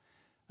facing them.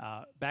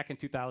 Back in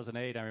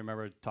 2008, I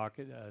remember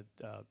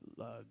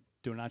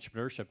doing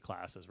entrepreneurship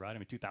classes, right? I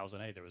mean,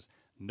 2008, there was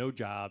no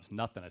jobs,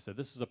 nothing. I said,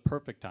 this is a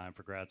perfect time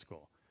for grad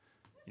school.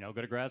 You know, go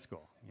to grad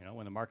school. You know,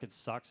 when the market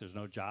sucks, there's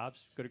no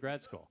jobs, go to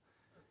grad school.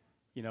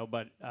 You know,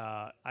 but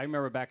I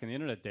remember back in the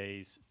internet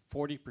days,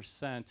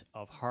 40%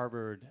 of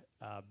Harvard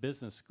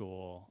Business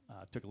School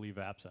took a leave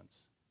of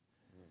absence.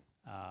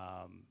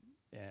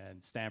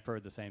 And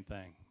Stanford, the same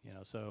thing. You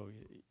know, so,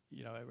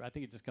 you know, I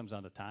think it just comes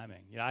down to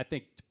timing. You know, I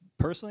think,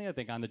 personally, I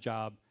think on the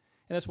job,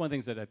 and that's one of the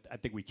things that I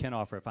think we can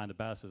offer at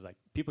FindtheBest is like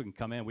people can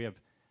come in. We have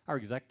our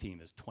exec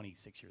team is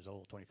 26 years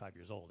old, 25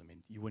 years old. I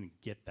mean, you wouldn't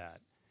get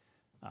that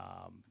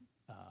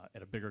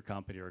at a bigger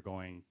company or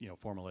going, you know,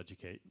 formal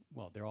educate.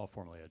 Well, they're all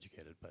formally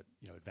educated, but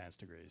you know, advanced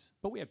degrees.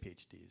 But we have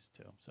PhDs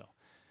too. So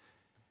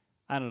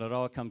I don't know. It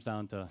all comes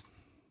down to,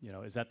 you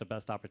know, is that the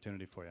best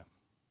opportunity for you?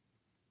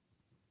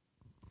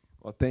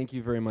 Well, thank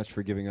you very much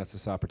for giving us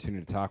this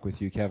opportunity to talk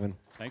with you, Kevin.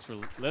 Thanks for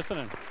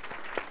listening.